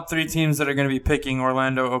the top 3 teams that are going to be picking,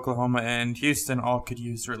 Orlando, Oklahoma, and Houston, all could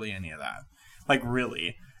use really any of that. Like,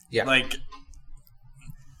 really. Yeah. Like,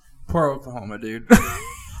 poor Oklahoma, dude.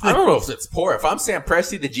 I don't know if it's poor. If I'm Sam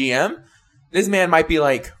Presti, the GM, this man might be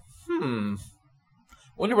like,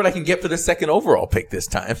 wonder what I can get for the second overall pick this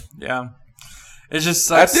time. Yeah. It just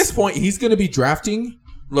sucks. At this point, he's going to be drafting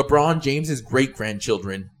LeBron James's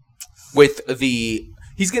great-grandchildren with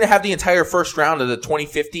he's going to have the entire first round of the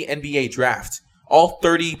 2050 NBA draft. All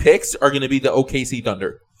 30 picks are going to be the OKC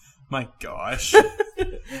Thunder. My gosh.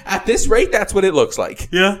 At this rate, that's what it looks like.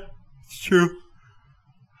 Yeah, it's true.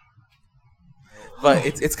 But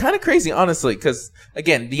it's kind of crazy, honestly, because,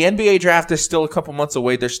 again, the NBA draft is still a couple months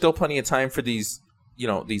away. There's still plenty of time for these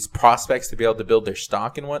prospects to be able to build their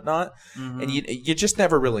stock and whatnot. Mm-hmm. And you just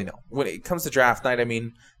never really know. When it comes to draft night, I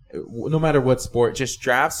mean, no matter what sport, just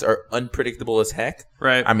drafts are unpredictable as heck.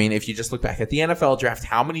 Right. I mean, if you just look back at the NFL draft,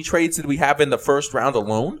 how many trades did we have in the first round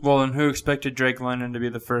alone? Well, and who expected Drake London to be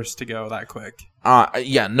the first to go that quick?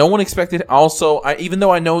 Yeah, no one expected. Also, even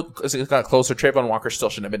though I know it got closer, Trayvon Walker still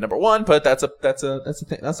shouldn't have been number 1, but that's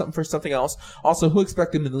something for something else. Also, who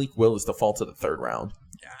expected Malik Willis to fall to the 3rd round?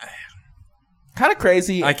 Yeah. Kind of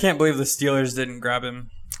crazy. I can't believe the Steelers didn't grab him.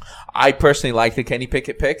 I personally like the Kenny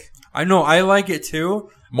Pickett pick. I know, I like it too.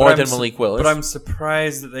 More than Malik Willis. But I'm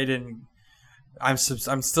surprised that they didn't. I'm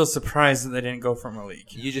still surprised that they didn't go for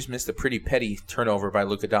Malik. You just missed a pretty petty turnover by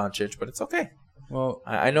Luka Doncic, but it's okay. Well,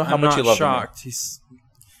 I know how much you love him. I'm not shocked. He's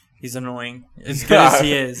annoying. As good as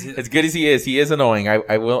he is. As good as he is annoying. I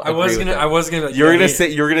was gonna. You're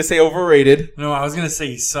gonna say overrated. No, I was gonna say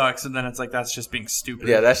he sucks, and then it's like that's just being stupid.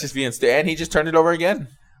 Yeah, that's just being stupid. And he just turned it over again.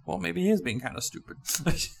 Well, maybe he is being kind of stupid.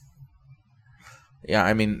 Yeah,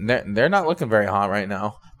 I mean they're not looking very hot right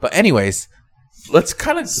now. But anyways, let's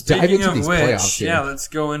kind of dive into these playoffs here. Yeah, let's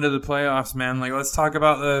go into the playoffs, man. Like, let's talk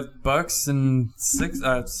about the Bucks and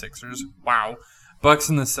Sixers. Wow, Bucks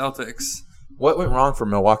and the Celtics. What went wrong for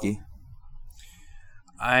Milwaukee?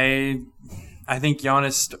 I think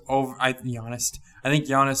Giannis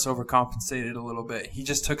overcompensated a little bit. He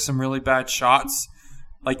just took some really bad shots.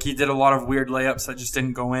 Like, he did a lot of weird layups that just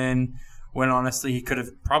didn't go in, when honestly he could have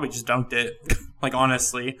probably just dunked it. Like,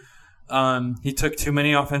 honestly. He took too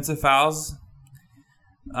many offensive fouls.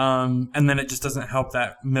 And then it just doesn't help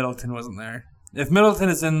that Middleton wasn't there. If Middleton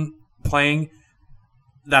is in playing,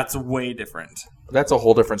 that's way different. That's a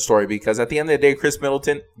whole different story, because at the end of the day, Chris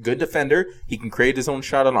Middleton, good defender. He can create his own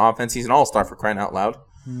shot on offense. He's an all-star, for crying out loud.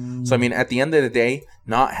 So, I mean, at the end of the day,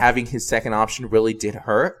 not having his second option really did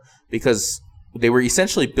hurt, because they were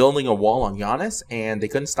essentially building a wall on Giannis, and they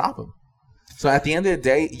couldn't stop him. So, at the end of the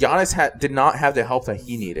day, Giannis did not have the help that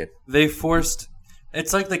he needed. It's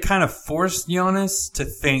like they kind of forced Giannis to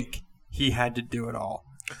think he had to do it all.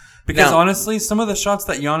 Because, honestly, some of the shots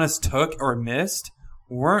that Giannis took or missed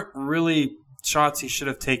weren't really shots he should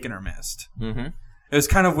have taken or missed. Mm-hmm. It was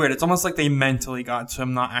kind of weird. It's almost like they mentally got to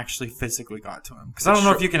him, not actually physically got to him. Because I don't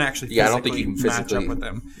know if you can actually physically, I don't think you can physically match up with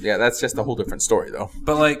him. Yeah, that's just a whole different story, though.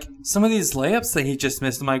 But, like, some of these layups that he just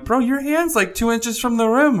missed, I'm like, bro, your hand's like 2 inches from the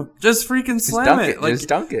rim. Just freaking slam it. Like, just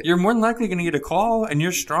dunk it. You're more than likely going to get a call, and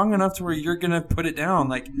you're strong enough to where you're going to put it down.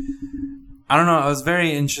 Like, I don't know. It was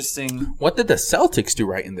very interesting. What did the Celtics do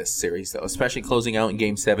right in this series, though? Especially closing out in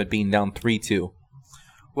Game 7, being down 3-2.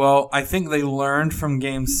 Well, I think they learned from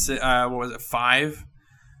Game 5,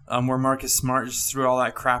 where Marcus Smart just threw all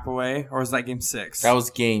that crap away. Or was that Game 6? That was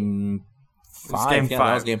Game 5.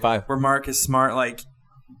 That was Game 5. Where Marcus Smart, like,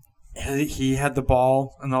 he had the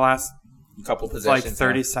ball in the last couple possessions, like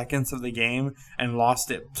 30 seconds of the game and lost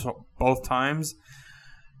it both times.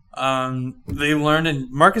 They learned, and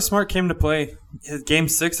Marcus Smart came to play. Game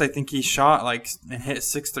 6, I think he shot like and hit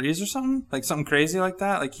 6 threes or something, like something crazy like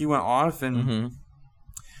that. Like, he went off, and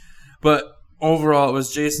but overall, it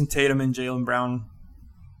was Jason Tatum and Jaylen Brown.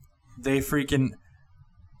 They freaking.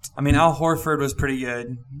 I mean, Al Horford was pretty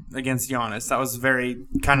good against Giannis. That was very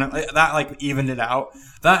kind of that like evened it out.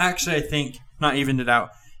 That actually, I think, not evened it out.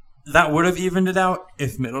 That would have evened it out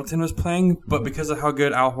if Middleton was playing, but because of how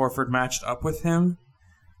good Al Horford matched up with him.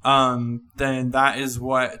 Then that is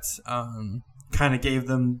what kind of gave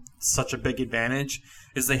them such a big advantage,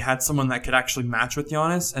 is they had someone that could actually match with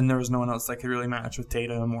Giannis, and there was no one else that could really match with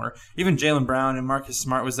Tatum, or even Jaylen Brown and Marcus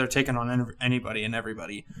Smart was there taking on anybody and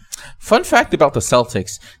everybody. Fun fact about the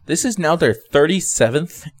Celtics, this is now their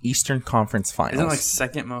 37th Eastern Conference Finals. Isn't it like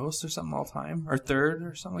second most or something all time? Or third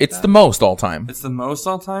or something like that? It's the most all time. It's the most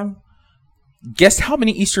all time? Guess how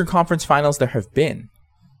many Eastern Conference Finals there have been?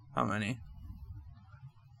 How many?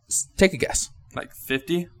 Take a guess. Like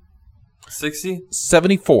 50? 60?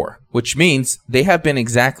 74, which means they have been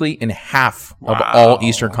exactly in half of all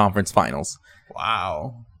Eastern Conference Finals.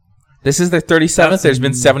 Wow. This is their 37th. There's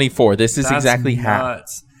been 74. This is exactly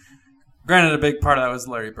nuts. Half. Granted, a big part of that was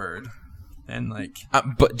Larry Bird. And like,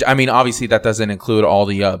 but I mean, obviously that doesn't include all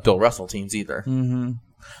the Bill Russell teams either. Mm-hmm.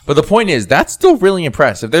 But the point is, that's still really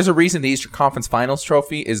impressive. There's a reason the Eastern Conference Finals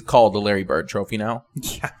trophy is called the Larry Bird Trophy now.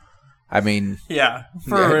 Yeah. I mean, yeah,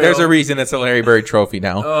 there's a reason it's a Larry Bird Trophy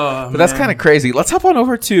now. But that's kind of crazy. Let's hop on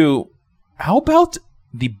over to, how about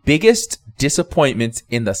the biggest disappointment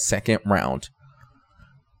in the second round?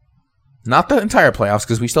 Not the entire playoffs,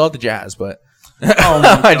 because we still have the Jazz, but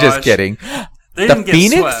I'm just kidding. They didn't get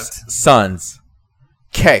Phoenix swept. Suns.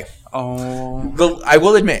 Okay. Oh, I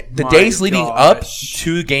will admit, the days leading up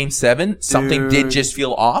to Game 7, something did just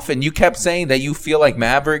feel off, and you kept saying that you feel like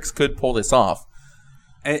Mavericks could pull this off.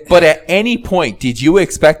 But at any point, did you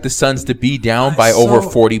expect the Suns to be down by over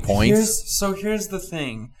 40 points? Here's the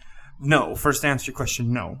thing. No, first to answer your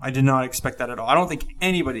question, no. I did not expect that at all. I don't think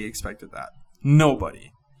anybody expected that.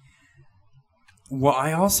 Nobody. What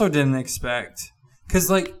I also didn't expect,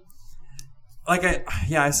 because I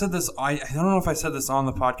said this, I don't know if I said this on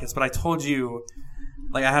the podcast, but I told you,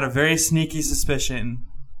 like, I had a very sneaky suspicion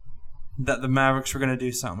that the Mavericks were going to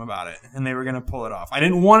do something about it, and they were going to pull it off. I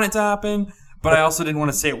didn't want it to happen, but I also didn't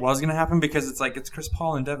want to say it was going to happen, because it's like, it's Chris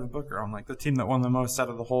Paul and Devin Booker on, like, the team that won the most out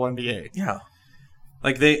of the whole NBA. Yeah.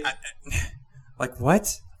 Like,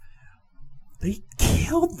 what? They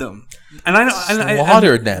killed them. And I know.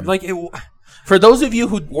 Slaughtered them. Like, For those of you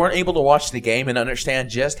who weren't able to watch the game and understand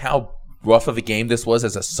just how rough of a game this was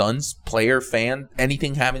as a Suns player, fan,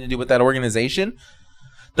 anything having to do with that organization,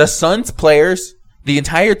 the Suns players, the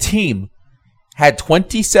entire team, had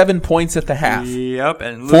 27 points at the half. Yep.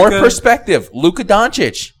 And For perspective, Luka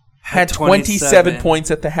Doncic had 27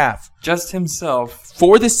 points at the half. Just himself.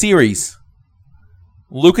 For the series,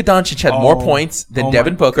 Luka Doncic had more points than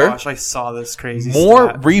Devin Booker. Gosh, I saw this crazy More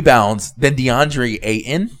stat. rebounds than DeAndre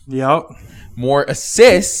Ayton. Yep. More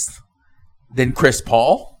assists than Chris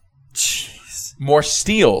Paul. Jeez. More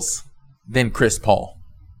steals than Chris Paul.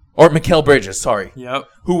 Or Mikal Bridges, sorry. Yep.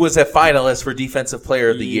 Who was a finalist for Defensive Player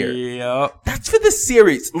of the Year. Yep. That's for the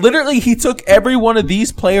series. Literally, he took every one of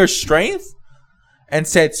these players' strength and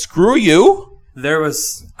said, screw you.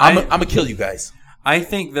 I'm going to kill you guys. I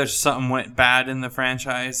think there's something went bad in the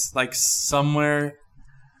franchise. Like, somewhere.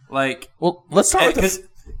 Like. Well, let's start with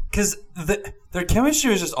because their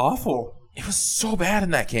chemistry was just awful. It was so bad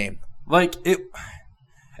in that game. Like,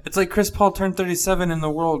 it's like Chris Paul turned 37 and the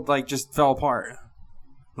world, like, just fell apart.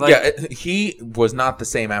 Like, he was not the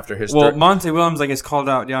same after his Monty Williams, I guess, called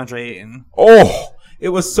out DeAndre Ayton. Oh, it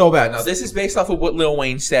was so bad. Now, this is based off of what Lil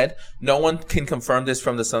Wayne said. No one can confirm this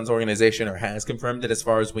from the Suns organization or has confirmed it as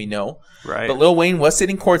far as we know. Right. But Lil Wayne was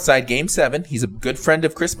sitting courtside Game 7. He's a good friend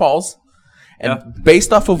of Chris Paul's. And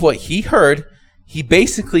based off of what he heard, he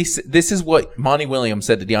basically this is what Monty Williams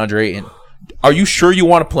said to DeAndre Ayton. Are you sure you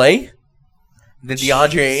want to play? Then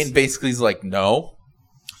DeAndre Ayton basically is like, no.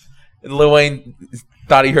 And Lil Wayne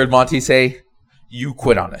thought he heard Monty say, you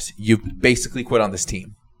quit on us. You basically quit on this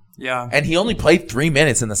team. Yeah. And he only played 3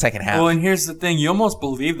 minutes in the second half. Well, and here's the thing. You almost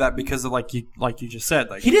believe that because of like you just said.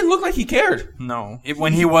 Like, he didn't look like he cared. No.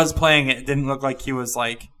 When he was playing it didn't look like he was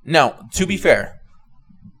like... Now, to be fair,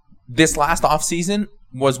 this last offseason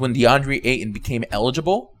was when DeAndre Ayton became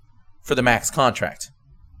eligible for the max contract.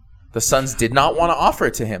 The Suns did not want to offer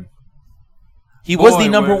it to him. He was the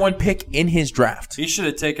number one pick in his draft. He should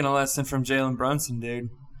have taken a lesson from Jalen Brunson, dude.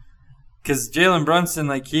 Because Jalen Brunson,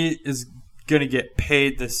 like, he is going to get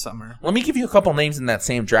paid this summer. Let me give you a couple names in that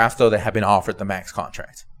same draft, though, that have been offered the max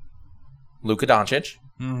contract. Luka Doncic.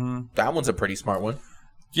 Mm-hmm. That one's a pretty smart one.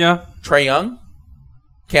 Yeah. Trae Young.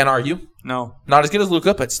 Can't argue. No. Not as good as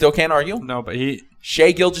Luka, but still can't argue. No, but he...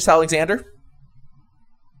 Shai Gilgeous-Alexander.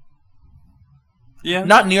 Yeah.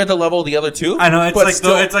 Not near the level of the other two. I know. It's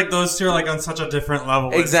like it's like those two are like on such a different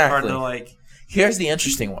level. Exactly. It's hard to like... Here's the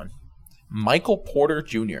interesting one. Michael Porter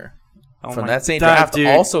Jr. Oh from that same draft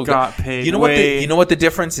also got paid. You know what the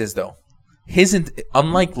difference is though?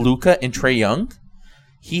 Unlike Luka and Trae Young,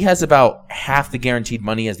 he has about half the guaranteed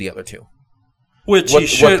money as the other two. What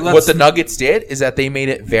the Nuggets did is that they made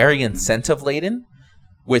it very incentive laden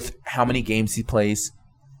with how many games he plays,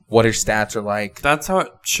 what his stats are like. That's how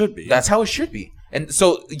it should be. That's how it should be. And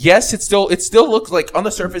so yes, it still looks like on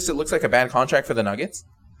the surface it looks like a bad contract for the Nuggets,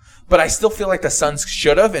 but I still feel like the Suns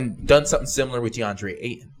should have and done something similar with DeAndre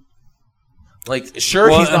Ayton. Like, sure,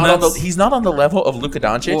 he's not on the level of Luka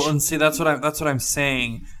Doncic. Well, and see, that's what I'm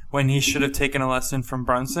saying. When he should have taken a lesson from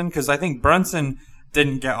Brunson, because I think Brunson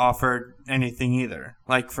didn't get offered anything either,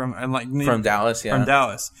 from Dallas, yeah, from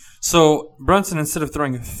Dallas. So Brunson, instead of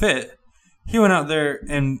throwing a fit, he went out there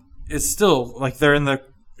and is still like they're in the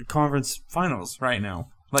conference finals right now,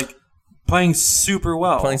 like playing super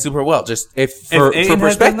well. Just for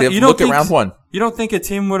perspective, look at round one. You don't think a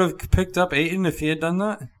team would have picked up Ayton if he had done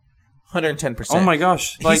that? 110%. Oh my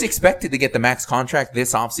gosh. He's expected to get the max contract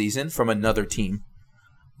this offseason from another team.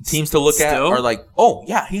 Teams to look at are like, oh,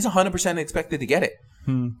 yeah, he's 100% expected to get it.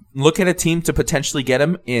 Look at a team to potentially get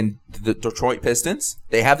him in the Detroit Pistons.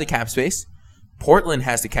 They have the cap space. Portland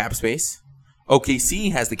has the cap space.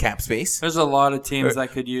 OKC has the cap space. There's a lot of teams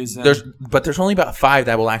that could use him. But there's only about 5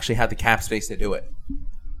 that will actually have the cap space to do it.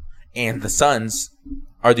 And the Suns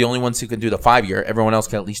are the only ones who can do the 5-year. Everyone else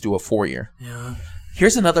can at least do a 4-year. Yeah.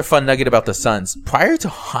 Here's another fun nugget about the Suns. Prior to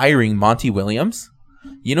hiring Monty Williams,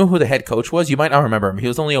 you know who the head coach was? You might not remember him. He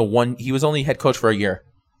was only head coach for a year.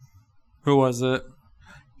 Who was it?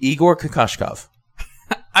 Igor Kokoshkov.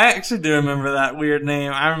 I actually do remember that weird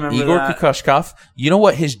name. I remember Igor Kokoshkov. You know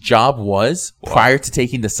what his job was prior to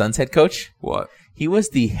taking the Suns head coach? What? He was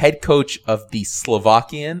the head coach of the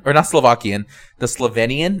Slovenian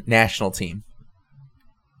national team.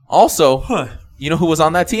 Also, you know who was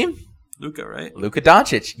on that team? Luka, right? Luka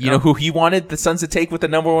Doncic. You know who he wanted the Suns to take with the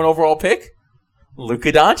number 1 overall pick?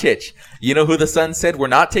 Luka Doncic. You know who the Suns said we're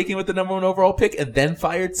not taking with the number 1 overall pick and then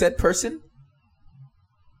fired said person?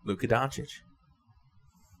 Luka Doncic.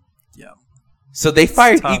 Yeah. So they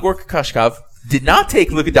fired Igor Kokoshkov, did not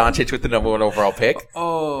take Luka Doncic with the number 1 overall pick.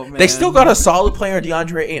 Oh, man. They still got a solid player in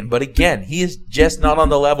DeAndre Ayton, but again, he is just not on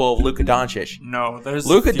the level of Luka Doncic. No, there's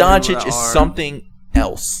Luka Doncic is something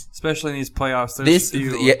else. Especially in these playoffs.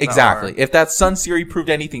 Exactly. If that Sun series proved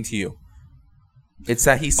anything to you, it's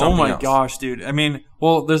that he's something else. Oh my gosh, dude. I mean,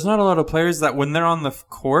 well, there's not a lot of players that when they're on the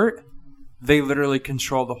court, they literally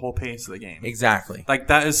control the whole pace of the game. Exactly. Like,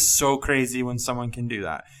 that is so crazy when someone can do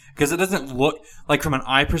that. Because it doesn't look, like, from an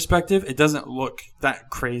eye perspective, it doesn't look that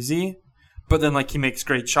crazy. But then, like, he makes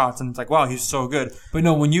great shots, and it's like, wow, he's so good. But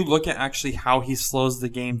no, when you look at actually how he slows the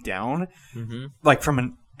game down, like, from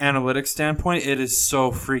an analytics standpoint, it is so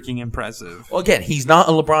freaking impressive. Well, again, he's not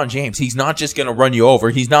a LeBron James. He's not just going to run you over.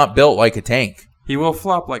 He's not built like a tank. He will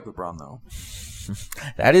flop like LeBron, though.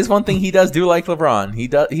 That is one thing he does do like LeBron. He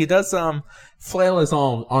does flail his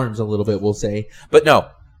arms a little bit, we'll say. But no,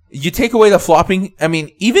 you take away the flopping. I mean,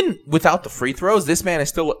 even without the free throws, this man is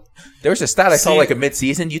still. There's a stat I saw like a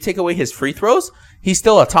midseason. You take away his free throws, he's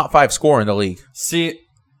still a top 5 scorer in the league. See,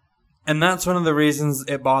 and that's one of the reasons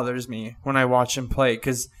it bothers me when I watch him play.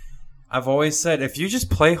 Because I've always said, if you just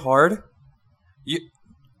play hard,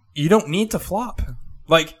 you don't need to flop.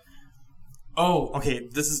 Like. Oh, okay.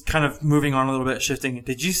 This is kind of moving on a little bit, shifting.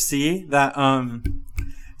 Did you see that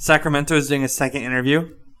Sacramento is doing a second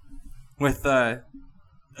interview with their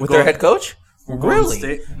head coach? Really?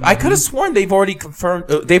 State? I could have sworn they've already confirmed.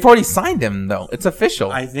 They've already signed him, though. It's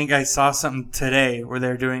official. I think I saw something today where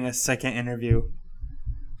they're doing a second interview.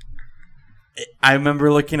 I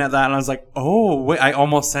remember looking at that and I was like, "Oh, wait!" I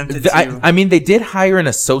almost sent it to you. I mean, they did hire an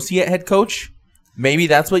associate head coach. Maybe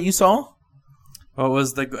that's what you saw. What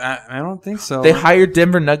was I don't think so. They hired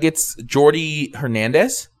Denver Nuggets Jordi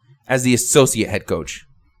Hernandez as the associate head coach.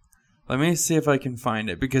 Let me see if I can find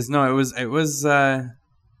it because no, it was because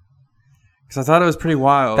I thought it was pretty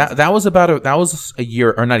wild. That was a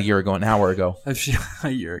year or not a year ago, an hour ago. A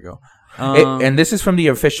year ago. And this is from the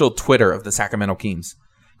official Twitter of the Sacramento Kings.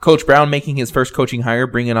 Coach Brown making his first coaching hire,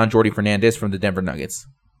 bringing on Jordi Hernandez from the Denver Nuggets.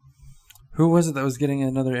 Who was it that was getting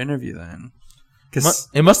another interview then?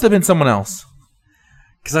 It must have been someone else.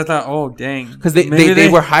 Because I thought, oh, dang. Because they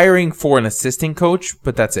were hiring for an assistant coach,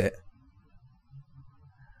 but that's it.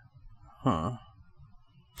 Huh.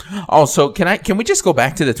 Also, can we just go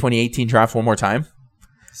back to the 2018 draft one more time?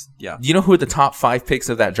 Yeah. Do you know who the top 5 picks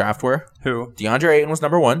of that draft were? Who? DeAndre Ayton was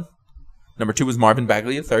number 1. Number 2 was Marvin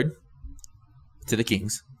Bagley III to the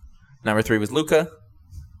Kings. Number 3 was Luka.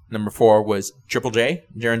 Number 4 was Triple J,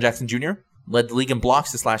 Jaren Jackson Jr. Led the league in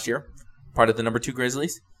blocks this last year. Part of the number 2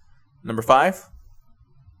 Grizzlies. Number 5.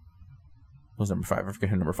 Was number 5. I forget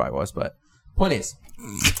who number 5 was, but point is.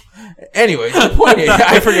 Anyways, the point is,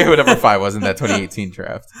 I forget who number 5 was in that 2018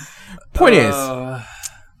 draft. Point is,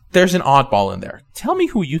 there's an oddball in there. Tell me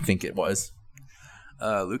who you think it was.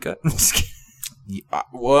 Luka.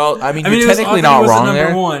 Well, I mean, you're technically not wrong there.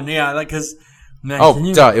 Number 1, yeah, like because.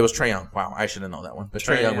 Duh, it was Trae Young. Wow, I should have known that one. But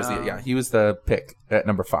Trae Young was he was the pick at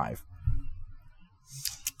number 5.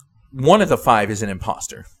 One of the 5 is an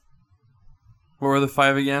imposter. What were the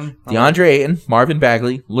 5 again? DeAndre Ayton, Marvin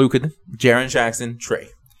Bagley, Luka, Jaren Jackson, Trae.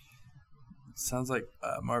 Sounds like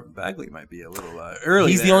Marvin Bagley might be a little early.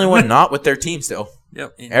 He's the only one not with their team still.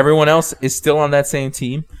 Yep. Everyone else is still on that same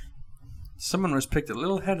team. Someone was picked a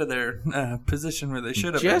little ahead of their position where they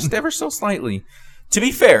should have Just been. ever so slightly. To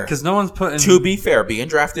be fair. Because no one's putting... To be fair, being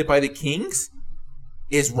drafted by the Kings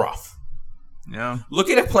is rough. Yeah. Look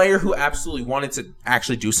at a player who absolutely wanted to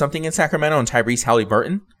actually do something in Sacramento and Tyrese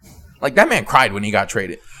Halliburton. Like, that man cried when he got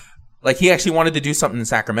traded. Like, he actually wanted to do something in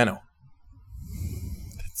Sacramento.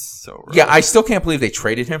 That's so rough. Yeah, I still can't believe they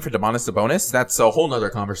traded him for Domantas Sabonis. That's a whole nother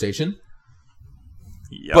conversation.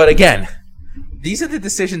 Yep. But again, these are the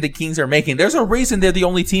decisions the Kings are making. There's a reason they're the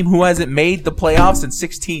only team who hasn't made the playoffs in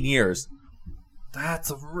 16 years. That's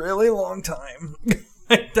a really long time.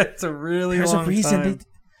 That's a really long time. There's a reason.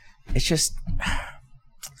 It's just...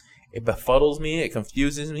 It befuddles me. It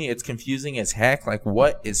confuses me. It's confusing as heck. Like,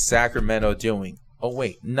 what is Sacramento doing? Oh,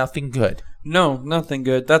 wait. Nothing good. No, nothing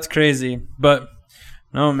good. That's crazy. But,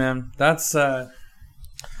 no, man. It's a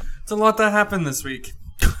lot that happened this week.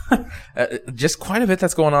 Just quite a bit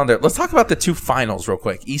that's going on there. Let's talk about the 2 finals real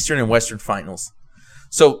quick. Eastern and Western finals.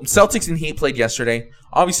 So, Celtics and Heat played yesterday.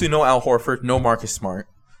 Obviously, no Al Horford, no Marcus Smart.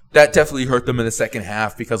 That definitely hurt them in the second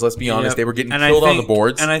half because, let's be honest, they were getting killed on the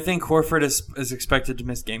boards. And I think Horford is expected to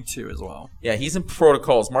miss Game 2 as well. Yeah, he's in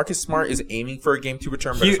protocols. Marcus Smart is aiming for a Game 2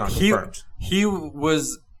 return, but it's not confirmed. He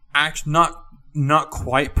was actually not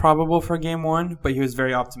quite probable for Game 1, but he was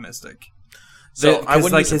very optimistic. So I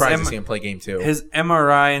wouldn't be surprised to see him play Game 2. His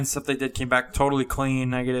MRI and stuff they did came back totally clean,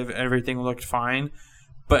 negative. Everything looked fine,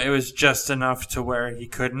 but it was just enough to where he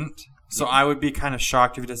couldn't. So I would be kind of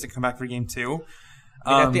shocked if he doesn't come back for game 2.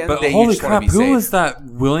 At the end of the day, holy crap, who was that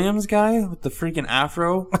Williams guy with the freaking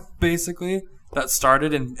afro, basically, that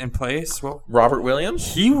started in place? Well, Robert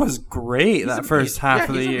Williams? He was great that first half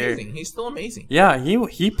of the year. Amazing. He's still amazing. Yeah,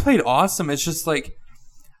 he played awesome. It's just like,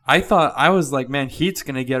 I was like, man, Heat's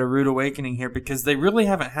going to get a rude awakening here because they really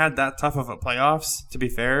haven't had that tough of a playoffs, to be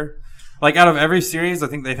fair. Like, out of every series, I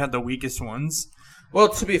think they've had the weakest ones. Well,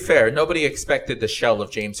 to be fair, nobody expected the shell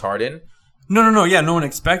of James Harden. No. Yeah, no one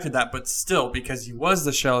expected that, but still, because he was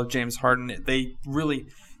the shell of James Harden, they really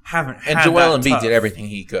haven't had that. And Joel Embiid did everything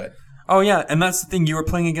he could. Oh, yeah, and that's the thing. You were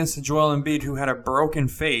playing against a Joel Embiid who had a broken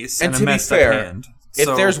face and a messed up hand.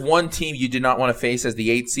 If there's one team you did not want to face as the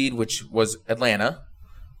 8th seed, which was Atlanta,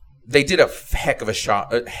 they did a heck of a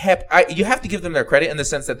shot. You have to give them their credit in the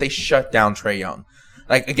sense that they shut down Trae Young.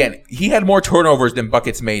 Like, again, he had more turnovers than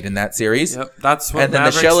buckets made in that series. Yep, that's what. And then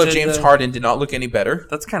Mavericks the shell of James Harden did not look any better.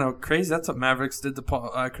 That's kind of crazy. That's what Mavericks did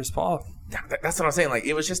to Chris Paul. That's what I'm saying. Like,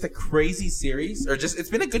 it was just a crazy series, or just it's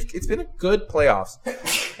been a good playoffs.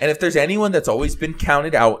 And if there's anyone that's always been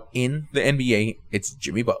counted out in the NBA, it's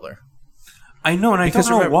Jimmy Butler. I know, and I don't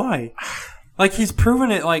know why. Like, he's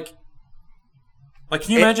proven it. Like,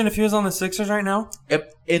 can you imagine if he was on the Sixers right now?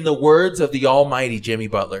 In the words of the almighty Jimmy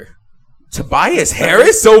Butler, Tobias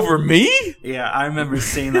Harris over me? Yeah, I remember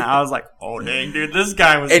seeing that. I was like, oh, dang, dude, this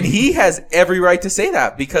guy was... And he has every right to say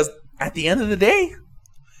that because at the end of the day...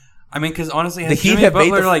 I mean, because honestly, has Jimmy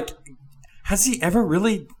Butler, has he ever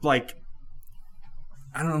really, I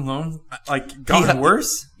don't know, gotten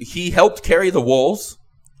worse? He helped carry the Wolves,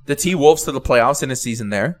 the T-Wolves, to the playoffs in his season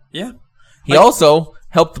there. Yeah. He also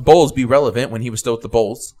helped the Bulls be relevant when he was still with the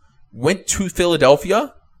Bulls. Went to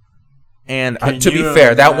Philadelphia... And to be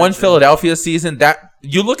fair, that one Philadelphia season, that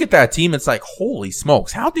you look at that team, it's like, holy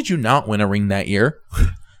smokes, how did you not win a ring that year?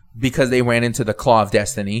 Because they ran into the claw of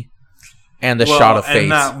destiny and the shot of fate.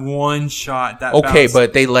 And that one shot.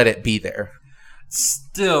 But they let it be there.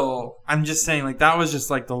 Still, I'm just saying, that was just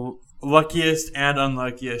the luckiest and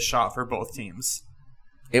unluckiest shot for both teams.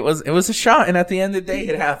 It was a shot, and at the end of the day,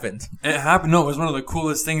 it happened. It happened. No, it was one of the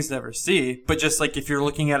coolest things to ever see. But just if you're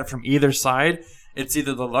looking at it from either side, it's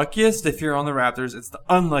either the luckiest if you're on the Raptors, it's the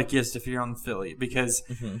unluckiest if you're on Philly, because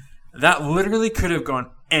that literally could have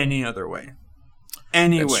gone any other way.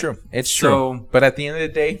 It's true. But at the end of the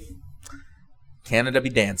day, Canada be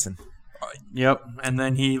dancing. Yep, and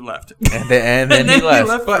then he left. And then he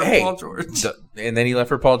left. But hey, Paul George. And then he left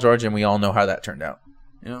for Paul George, and we all know how that turned out.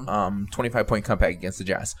 Yeah. 25-point comeback against the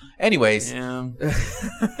Jazz. Anyways. Yeah.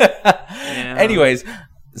 Anyways.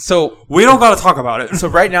 So we don't got to talk about it. So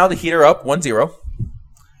right now the Heat are up 1-0.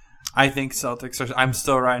 I think Celtics are. I'm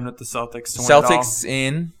still riding with the Celtics. Celtics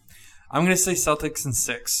in. I'm going to say Celtics in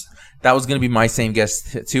 6. That was going to be my same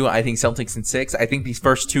guess too. I think Celtics in 6. I think these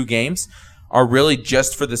first 2 games are really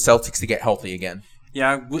just for the Celtics to get healthy again.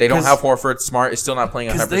 Yeah, they don't have Horford. Smart is still not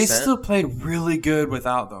playing 100%. Because they still played really good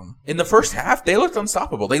without them. In the first half, they looked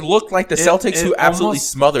unstoppable. They looked like the Celtics who absolutely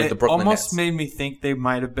smothered the Brooklyn Nets. It almost made me think they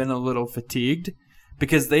might have been a little fatigued.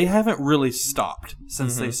 Because they haven't really stopped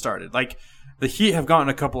since they started. The Heat have gotten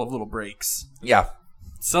a couple of little breaks. Yeah.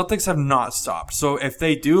 Celtics have not stopped. So if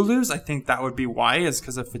they do lose, I think that would be why, is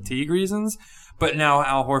because of fatigue reasons. But now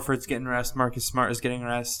Al Horford's getting rest. Marcus Smart is getting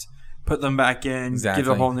rest. Put them back in. Exactly.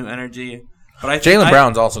 Give a whole new energy. But Jaylen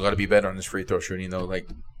Brown's also got to be better on his free throw shooting, though.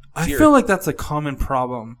 I feel like that's a common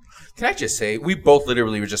problem. Can I just say, we both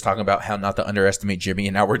literally were just talking about how not to underestimate Jimmy,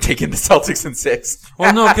 and now we're taking the Celtics in 6.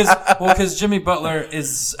 Well, no, because Jimmy Butler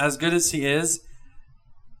is as good as he is.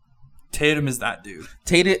 Tatum is that dude.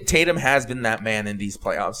 Tatum has been that man in these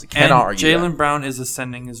playoffs. Cannot argue that. Jaylen Brown is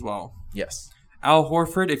ascending as well. Yes. Al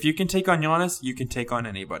Horford, if you can take on Giannis, you can take on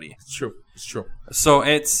anybody. It's true. So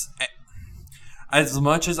it's... As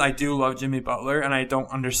much as I do love Jimmy Butler, and I don't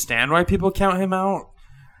understand why people count him out,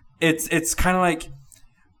 it's kind of like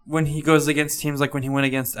when he goes against teams, like when he went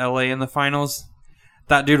against LA in the finals.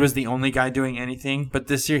 That dude was the only guy doing anything. But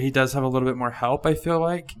this year he does have a little bit more help, I feel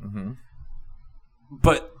like. Mm-hmm.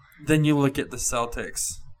 But then you look at the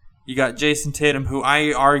Celtics. You got Jason Tatum, who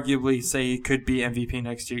I arguably say could be MVP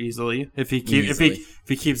next year easily if he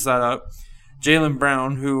keeps that up. Jaylen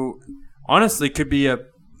Brown, who honestly could be a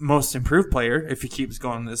most improved player if he keeps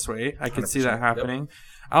going this way. I could see that happening. Yep.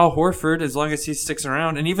 Al Horford, as long as he sticks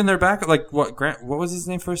around, and even their back, what was his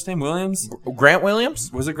name? First name Williams. Grant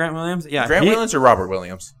Williams. Was it Grant Williams? Yeah, Grant Williams or Robert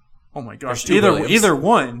Williams. Oh my gosh! There's two Williams. Either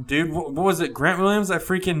one, dude. What was it? Grant Williams that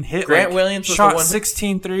freaking hit. Grant Williams was shot the one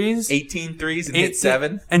 16 threes, 18 threes, and hit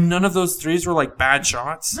 7. And none of those threes were like bad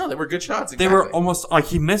shots. No, they were good shots. Exactly. They were almost like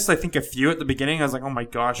he missed. I think a few at the beginning. I was like, oh my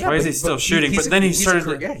gosh, why is he still shooting? But then he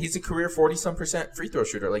started. He's a career 40-some% free throw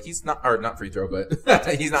shooter. Like he's not free throw, but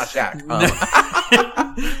he's not Shaq.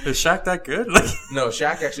 Is Shaq that good? No,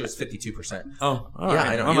 Shaq actually was 52%. Oh, yeah, right.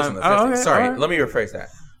 I know. He was in the 50s. Sorry, let me rephrase that.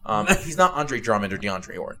 He's not Andre Drummond or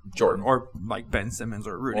DeAndre or Jordan. Or like Ben Simmons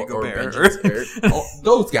or Rudy Gobert.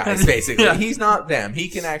 Those guys, basically. Yeah. He's not them. He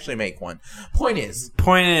can actually make one. Point is,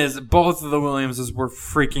 both of the Williamses were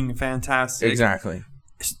freaking fantastic. Exactly.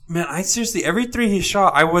 Man, I seriously, every three he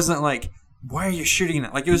shot, I wasn't like, why are you shooting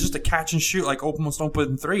that? Like, it was just a catch and shoot, like almost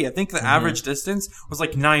open three. I think the average distance was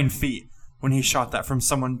like 9 feet when he shot that from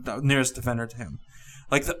someone nearest defender to him.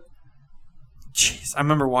 Like, jeez, I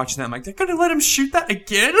remember watching that. I'm like, they're going to let him shoot that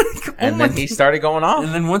again? And then he started going off.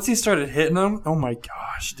 And then once he started hitting them, oh my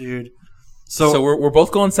gosh, dude. So we're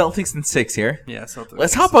both going Celtics in 6 here. Yeah, Celtics.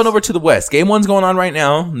 Let's hop on over to the West. Game 1's going on right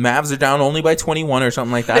now. Mavs are down only by 21 or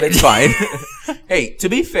something like that. It's fine. Hey, to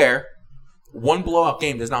be fair, one blowout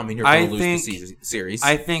game does not mean you're going to lose the series.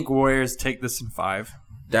 I think Warriors take this in 5.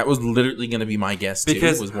 That was literally going to be my guess, too,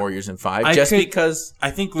 was Warriors in 5. Because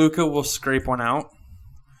I think Luka will scrape one out.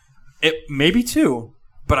 It maybe 2,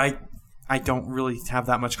 but I don't really have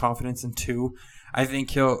that much confidence in 2. I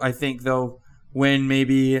think they'll win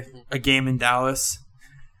maybe a game in Dallas,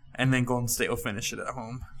 and then Golden State will finish it at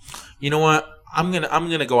home. You know what? I'm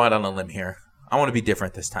gonna go out on a limb here. I want to be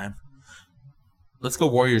different this time. Let's go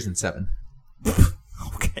Warriors in 7.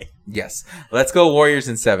 Okay. Yes. Let's go Warriors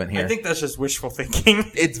in 7 here. I think that's just wishful thinking.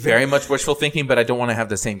 It's very much wishful thinking, but I don't want to have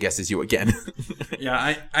the same guess as you again.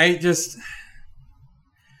 Yeah,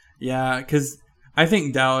 because I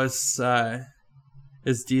think Dallas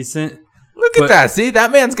is decent. Look at that. See,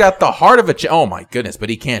 that man's got the heart of a oh my goodness, but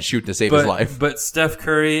he can't shoot to save his life. But Steph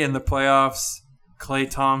Curry in the playoffs, Klay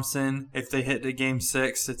Thompson, if they hit to game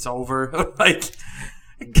 6, it's over. Like,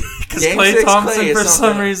 because Klay Thompson, for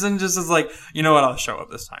some reason, just is like, you know what, I'll show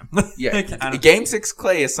up this time. Yeah, game 6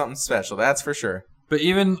 Klay is something special, that's for sure. But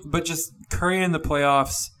just Curry in the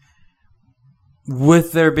playoffs,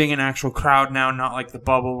 with there being an actual crowd now, not like the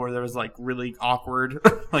bubble where there was like really awkward.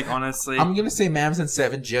 Like, honestly, I'm gonna say Mavs in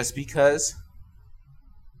 7 just because.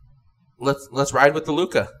 Let's ride with the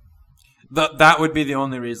Luka. That would be the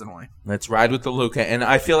only reason why. Let's ride with the Luka, and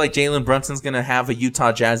I feel like Jalen Brunson's gonna have a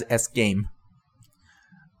Utah Jazz-esque game,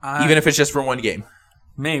 even if it's just for one game.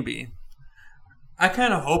 Maybe. I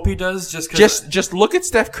kind of hope he does, just look at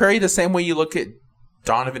Steph Curry the same way you look at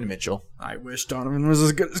Donovan Mitchell. I wish Donovan was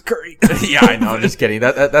as good as Curry. Yeah, I know. Just kidding.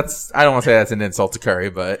 That's. I don't want to say that's an insult to Curry,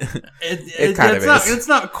 but it kind of is. It's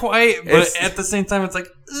not quite, but at the same time, it's like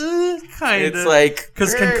kind of. It's like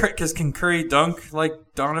because can Curry dunk like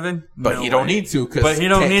Donovan? But he don't need to.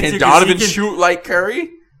 Can Donovan shoot like Curry?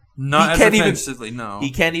 Not as offensively. No, he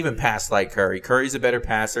can't even pass like Curry. Curry's a better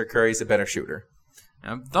passer. Curry's a better shooter.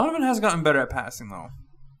 Yeah, Donovan has gotten better at passing though.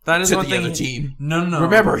 That is to one the thing. Other team. No.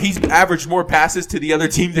 Remember, he's averaged more passes to the other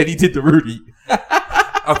team than he did to Rudy.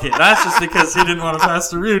 Okay, that's just because he didn't want to pass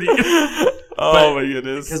to Rudy. Oh my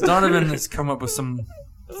goodness! Because Donovan has come up with some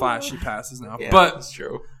flashy passes now. Yeah, but that's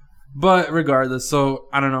true. But regardless, so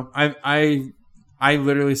I don't know. I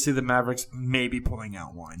literally see the Mavericks maybe pulling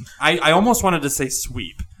out one. I almost wanted to say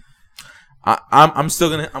sweep. I'm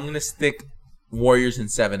gonna stick Warriors in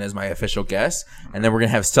 7 as my official guess, and then we're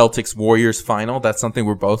gonna have Celtics Warriors final. That's something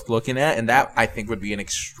we're both looking at, and that I think would be an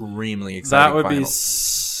extremely exciting. That would final. Be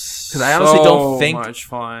because I honestly don't think much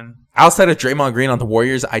fun. Outside of Draymond Green on the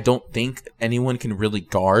Warriors, I don't think anyone can really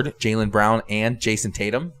guard Jaylen Brown and Jason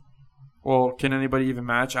Tatum. Well, can anybody even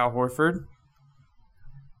match Al Horford?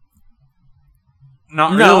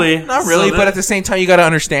 Not really. But at the same time, you got to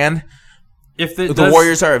understand. If the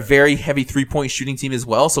Warriors are a very heavy 3-point shooting team as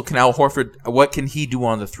well, so can Al Horford? What can he do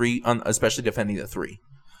on the 3, especially defending the 3?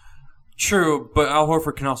 True, but Al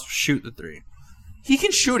Horford can also shoot the 3. He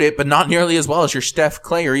can shoot it, but not nearly as well as your Steph,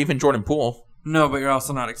 Clay, or even Jordan Poole. No, but you're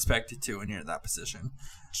also not expected to when you're in that position.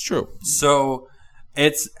 It's true. So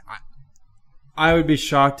I would be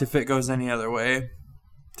shocked if it goes any other way,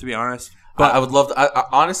 to be honest. But I would love to.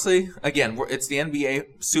 Honestly, again, it's the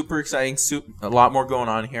NBA. Super exciting. A lot more going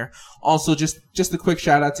on here. Also, just a quick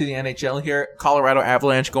shout out to the NHL here. Colorado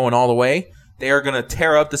Avalanche going all the way. They are going to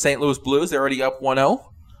tear up the St. Louis Blues. They're already up 1-0.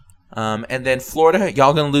 And then Florida,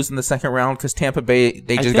 y'all going to lose in the second round because Tampa Bay,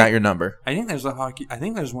 they just got your number. I think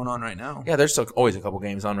there's one on right now. Yeah, there's always a couple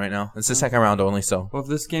games on right now. It's the second round only, so. Well, if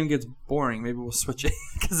this game gets boring, maybe we'll switch it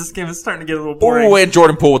because this game is starting to get a little boring. Oh, and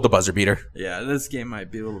Jordan Poole with the buzzer beater. Yeah, this game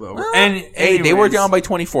might be a little bit over. Hey, they were down by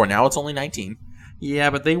 24. Now it's only 19.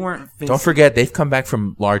 Yeah, but they weren't. Don't forget, they've come back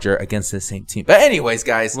from larger against the same team. But anyways,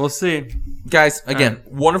 guys. We'll see. Guys, again,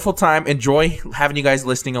 wonderful time. Enjoy having you guys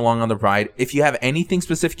listening along on the ride. If you have anything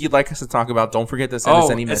specific you'd like us to talk about, don't forget to send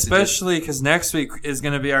us any messages. Especially because next week is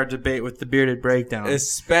going to be our debate with the Bearded Breakdown.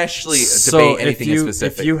 Especially debate anything in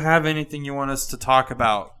specific. If you have anything you want us to talk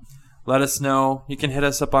about, let us know. You can hit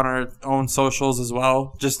us up on our own socials as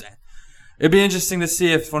well. It'd be interesting to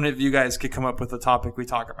see if one of you guys could come up with a topic we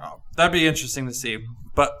talk about. That'd be interesting to see.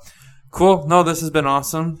 But cool. No, this has been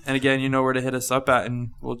awesome. And again, you know where to hit us up at,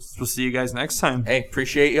 and we'll see you guys next time. Hey,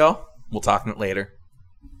 appreciate y'all. We'll talk later.